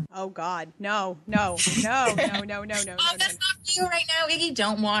horror. Oh, God. No. Oh, that's not for you right now, Iggy.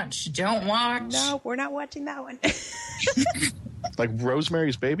 Don't watch. No, we're not watching that one. Like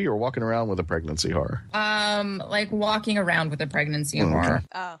Rosemary's Baby or walking around with a pregnancy horror? Like walking around with a pregnancy horror.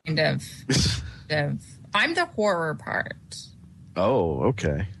 Oh. Kind of. I'm the horror part. Oh,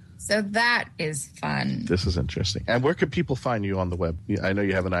 okay. So that is fun. This is interesting. And where could people find you on the web? I know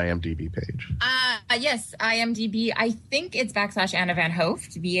you have an IMDb page. Yes, IMDb. I think it's /Anna Van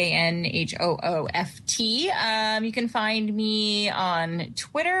Hooft, VANHOOFT. You can find me on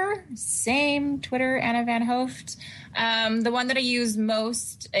Twitter. Same Twitter, Anna Van Hooft. The one that I use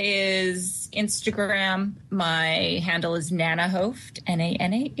most is Instagram. My handle is Nana Hooft,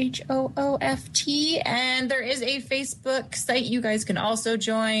 NANAHOOFT. And there is a Facebook site you guys can also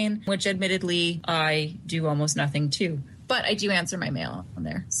join, which admittedly I do almost nothing to. But I do answer my mail on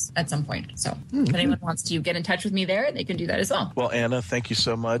there at some point. So if anyone wants to get in touch with me there, they can do that as well. Well, Anna, thank you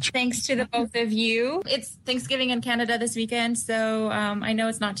so much. Thanks to the both of you. It's Thanksgiving in Canada this weekend. So I know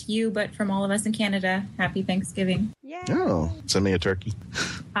it's not to you, but from all of us in Canada, happy Thanksgiving. Yay. Oh, send me a turkey.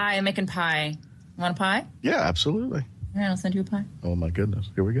 Hi, I'm making pie. Want a pie? Yeah, absolutely. All right, I'll send you a pie. Oh, my goodness.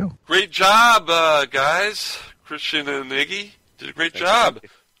 Here we go. Great job, guys. Christian and Iggy did a great job.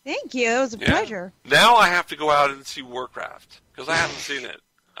 Thank you. It was a pleasure. Now I have to go out and see WarCraft because I haven't seen it.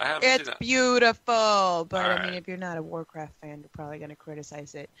 It's beautiful, but I mean, if you're not a WarCraft fan, you're probably going to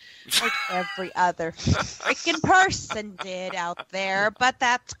criticize it like every other freaking person did out there. But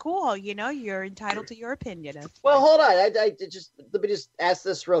that's cool, You're entitled to your opinion. Well, hold on. I let me just ask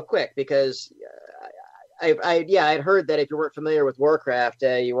this real quick because I'd heard that if you weren't familiar with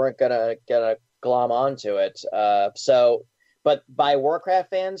WarCraft, you weren't gonna glom onto it. But by WarCraft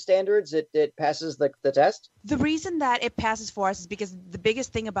fan standards, it passes the test? The reason that it passes for us is because the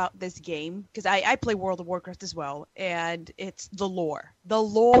biggest thing about this game, because I play World of Warcraft as well, and it's the lore. The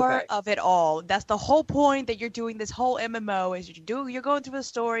lore of it all. That's the whole point that you're doing this whole MMO is you're going through a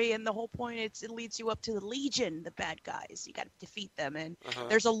story, and the whole point it leads you up to the Legion, the bad guys. You got to defeat them, and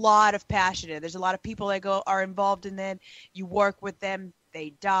there's a lot of passion in it. There's a lot of people that are involved in that. You work with them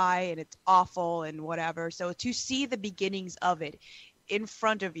they die and it's awful and whatever. So to see the beginnings of it in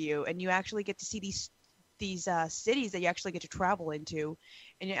front of you, and you actually get to see these cities that you actually get to travel into,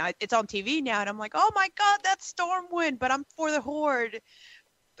 and it's on TV now, and I'm like, oh my god, that's Stormwind, but I'm for the Horde.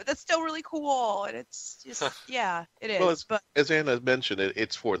 But that's still really cool, and it's just yeah, it is. Well, as Anna mentioned,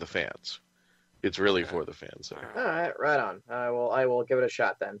 it's for the fans. It's really for the fans. All right, right on. I will give it a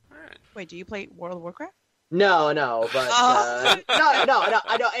shot then. All right. Wait, do you play World of Warcraft? No, but no.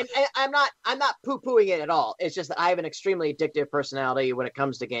 I don't, and I'm not poo-pooing it at all. It's just that I have an extremely addictive personality when it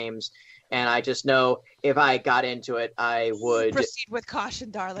comes to games, and I just know if I got into it, I would proceed with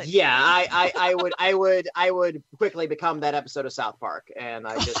caution, darling. Yeah, I would quickly become that episode of South Park, and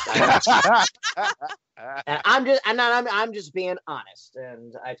I'm just being honest,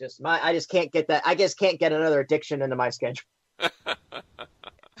 and I just can't get that. I just can't get another addiction into my schedule.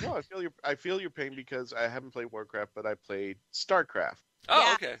 No, I feel your pain because I haven't played Warcraft, but I played StarCraft.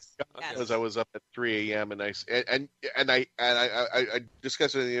 Oh, okay. Because I was up at 3 a.m. and I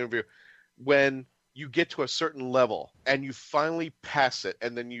discussed it in the interview. When you get to a certain level and you finally pass it,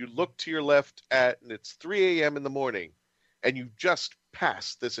 and then you look to your left and it's 3 a.m. in the morning, and you just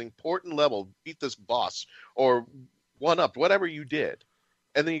passed this important level, beat this boss, or one up, whatever you did,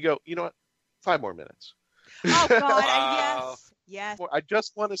 and then you go, you know what? 5 more minutes. Oh God, yes. I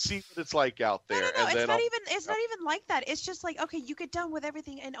just want to see what it's like out there. No, and it's not even like that. It's just like, okay, you get done with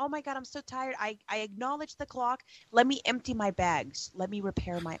everything, and oh my God, I'm so tired. I acknowledge the clock. Let me empty my bags. Let me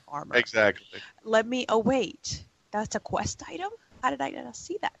repair my armor. Exactly. Oh wait, that's a quest item? How did I not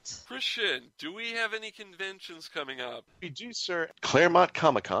see that? Christian, do we have any conventions coming up? We do, sir. Claremont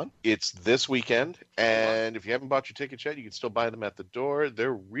Comic-Con. It's this weekend, and if you haven't bought your tickets yet, you can still buy them at the door.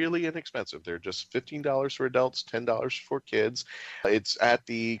 They're really inexpensive. They're just $15 for adults, $10 for kids. It's at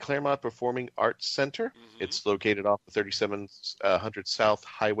the Claremont Performing Arts Center. Mm-hmm. It's located off the 3700 South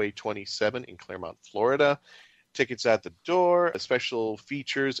Highway 27 in Claremont, Florida. Tickets at the door. Special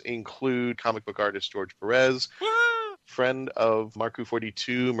features include comic book artist George Perez, friend of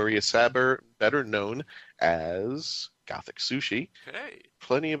MarkWHO42, Maria Saber, better known as Gothic Sushi. Okay.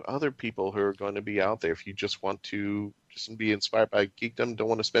 Plenty of other people who are going to be out there. If you just want to just be inspired by geekdom, don't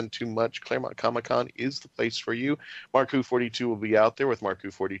want to spend too much, Claremont Comic-Con is the place for you. MarkWHO42 will be out there with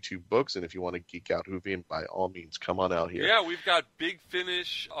MarkWHO42 books, and if you want to geek out Whovian, by all means, come on out here. Yeah, we've got Big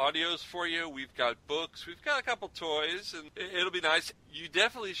Finish audios for you. We've got books. We've got a couple toys, and it'll be nice. You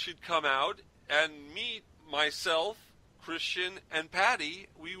definitely should come out and meet myself, Christian, and Patty.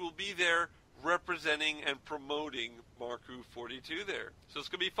 We will be there representing and promoting MarkWHO42 there. So it's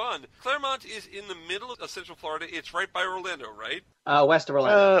going to be fun. Claremont is in the middle of Central Florida. It's right by Orlando, right? West of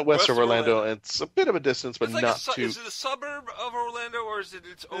Orlando. West of Orlando. It's a bit of a distance, but like not too... Is it a suburb of Orlando, or is it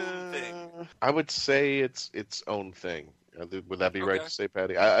its own thing? I would say it's its own thing. Would that be right to say,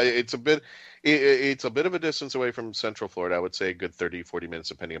 Patty? It's a bit of a distance away from Central Florida. I would say a good 30, 40 minutes,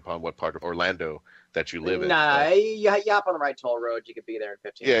 depending upon what part of Orlando that you live in. You hop on the right toll road, you could be there in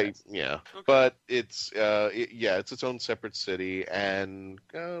 15 minutes. Yeah. Okay. But it's it's its own separate city. And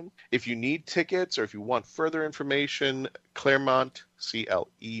if you need tickets or if you want further information, Claremont,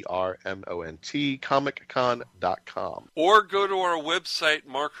 CLERMONT, comiccon.com. Or go to our website,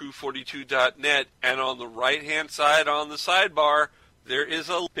 MarkWHO42.net, and on the right-hand side on the sidebar, there is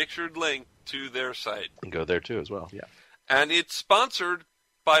a pictured link to their site. You can go there too as well. Yeah. And it's sponsored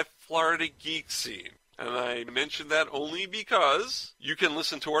by Florida Geek Scene. And I mention that only because you can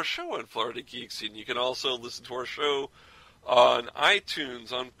listen to our show on Florida Geek Scene. You can also listen to our show on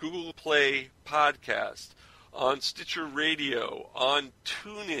iTunes, on Google Play Podcast, on Stitcher Radio, on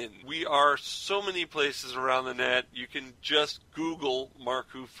TuneIn. We are so many places around the net. You can just Google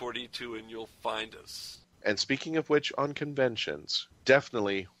MarkWHO42 and you'll find us. And speaking of which, on conventions,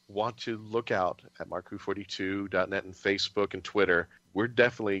 definitely want to look out at MarkWHO42.net and Facebook and Twitter. We're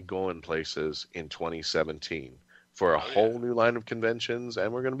definitely going places in 2017 for a whole new line of conventions,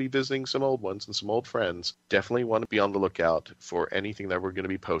 and we're going to be visiting some old ones and some old friends. Definitely want to be on the lookout for anything that we're going to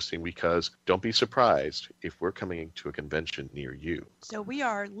be posting, because don't be surprised if we're coming to a convention near you. So we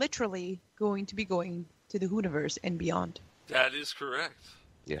are literally going to be going to the WHOniverse and beyond. That is correct.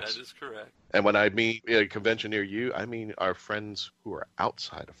 Yes. That is correct. And when I mean a convention near you, I mean our friends who are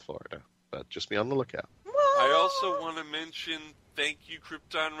outside of Florida. But just be on the lookout. I also want to mention thank you,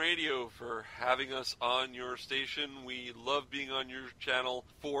 krypton-radio, for having us on your station. We love being on your channel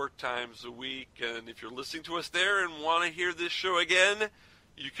 4 times a week. And if you're listening to us there and want to hear this show again,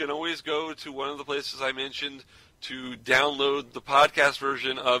 you can always go to one of the places I mentioned to download the podcast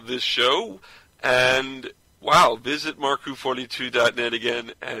version of this show. And Wow, visit MarkWHO42.net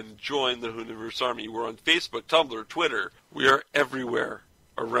again and join the WHOniverse Army. We're on Facebook, Tumblr, Twitter. We are everywhere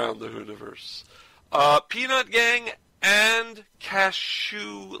around the WHOniverse. Peanut Gang and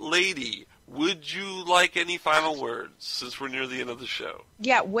Cashew Lady, would you like any final words since we're near the end of the show?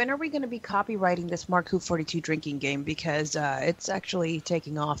 Yeah, when are we going to be copywriting this MarkWHO42 drinking game? Because it's actually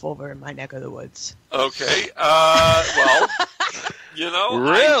taking off over in my neck of the woods. Okay, well, you know,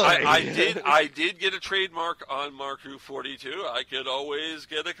 really? I did get a trademark on MarkWHO42. I could always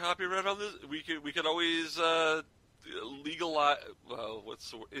get a copyright on this. We could always legalize. Well, what's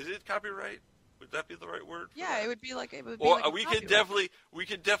the word? Is it copyright? Would that be the right word? Yeah, it would be like we could definitely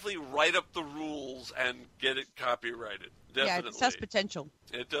write up the rules and get it copyrighted. Definitely. Yeah, it has potential.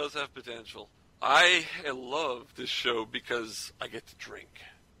 It does have potential. I love this show because I get to drink.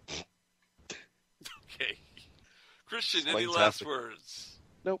 Okay, Christian, any last words?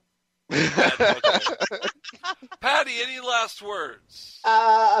 Nope. Patty, any last words?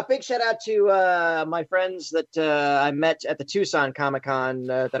 A big shout out to my friends that I met at the Tucson Comic-Con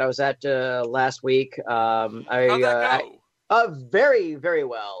that I was at last week. How'd that go? Very, very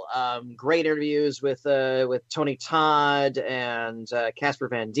well. Great interviews with Tony Todd and Casper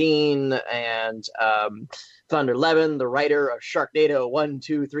Van Dien and Thunder Levin, the writer of Sharknado 1,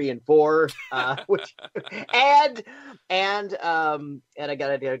 2, 3, and 4, and I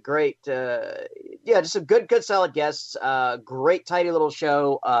got a great, just some good solid guests. Great tidy little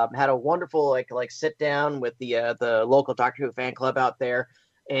show. Had a wonderful like sit down with the local Doctor Who fan club out there,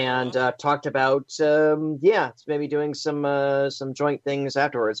 and talked about maybe doing some joint things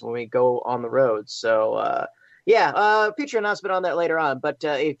afterwards when we go on the road. So future announcement on that later on. But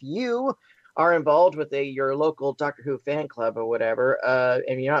if you are involved with your local Doctor Who fan club or whatever,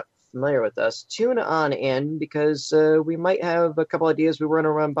 and you're not familiar with us, tune on in because we might have a couple ideas we want to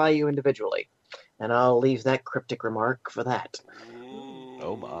run by you individually. And I'll leave that cryptic remark for that.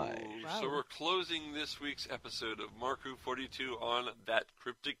 Oh my. Wow. So we're closing this week's episode of MarkWHO42 on that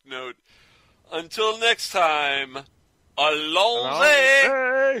cryptic note. Until next time,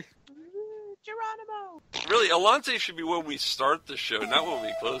 Alonze! Geronimo! Really, Alonze should be when we start the show, not when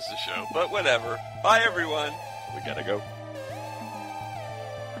we close the show. But whatever. Bye, everyone. We gotta go.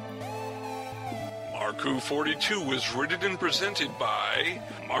 MarkWHO42 was written and presented by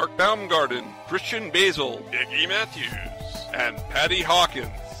Mark Baumgarten, Christian Basil, Iggy Matthews, and Patty Hawkins.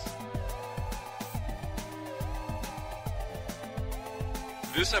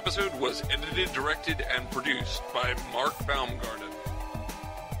 This episode was edited, directed, and produced by Mark Baumgarten.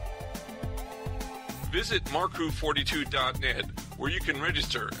 Visit MarkWHO42.net, where you can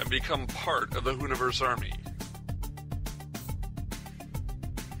register and become part of the WHOniverse Army.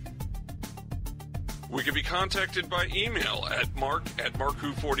 We can be contacted by email at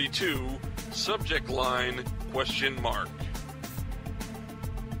mark@markwho42, subject line, ?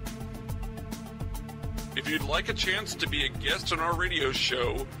 If you'd like a chance to be a guest on our radio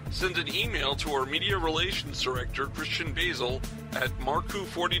show, send an email to our Media Relations Director, Christian Basil, at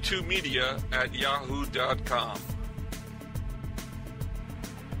markwho42media@yahoo.com.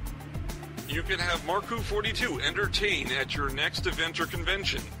 You can have MarkWHO42 entertain at your next event or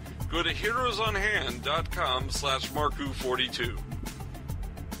convention. Go to heroesonhand.com/MarkWHO42.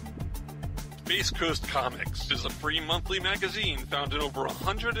 Space Coast Comics is a free monthly magazine found in over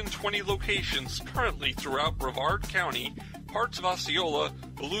 120 locations currently throughout Brevard County, parts of Osceola,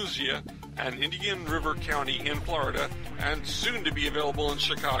 Volusia, and Indian River County in Florida, and soon to be available in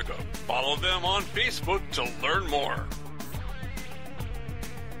Chicago. Follow them on Facebook to learn more.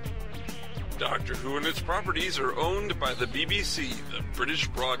 Doctor Who and its properties are owned by the BBC, the British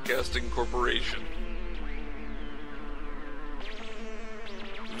Broadcasting Corporation.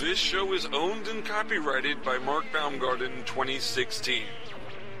 This show is owned and copyrighted by Mark Baumgarten 2016.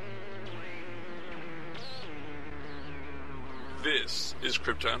 This is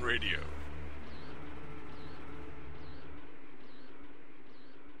Krypton Radio.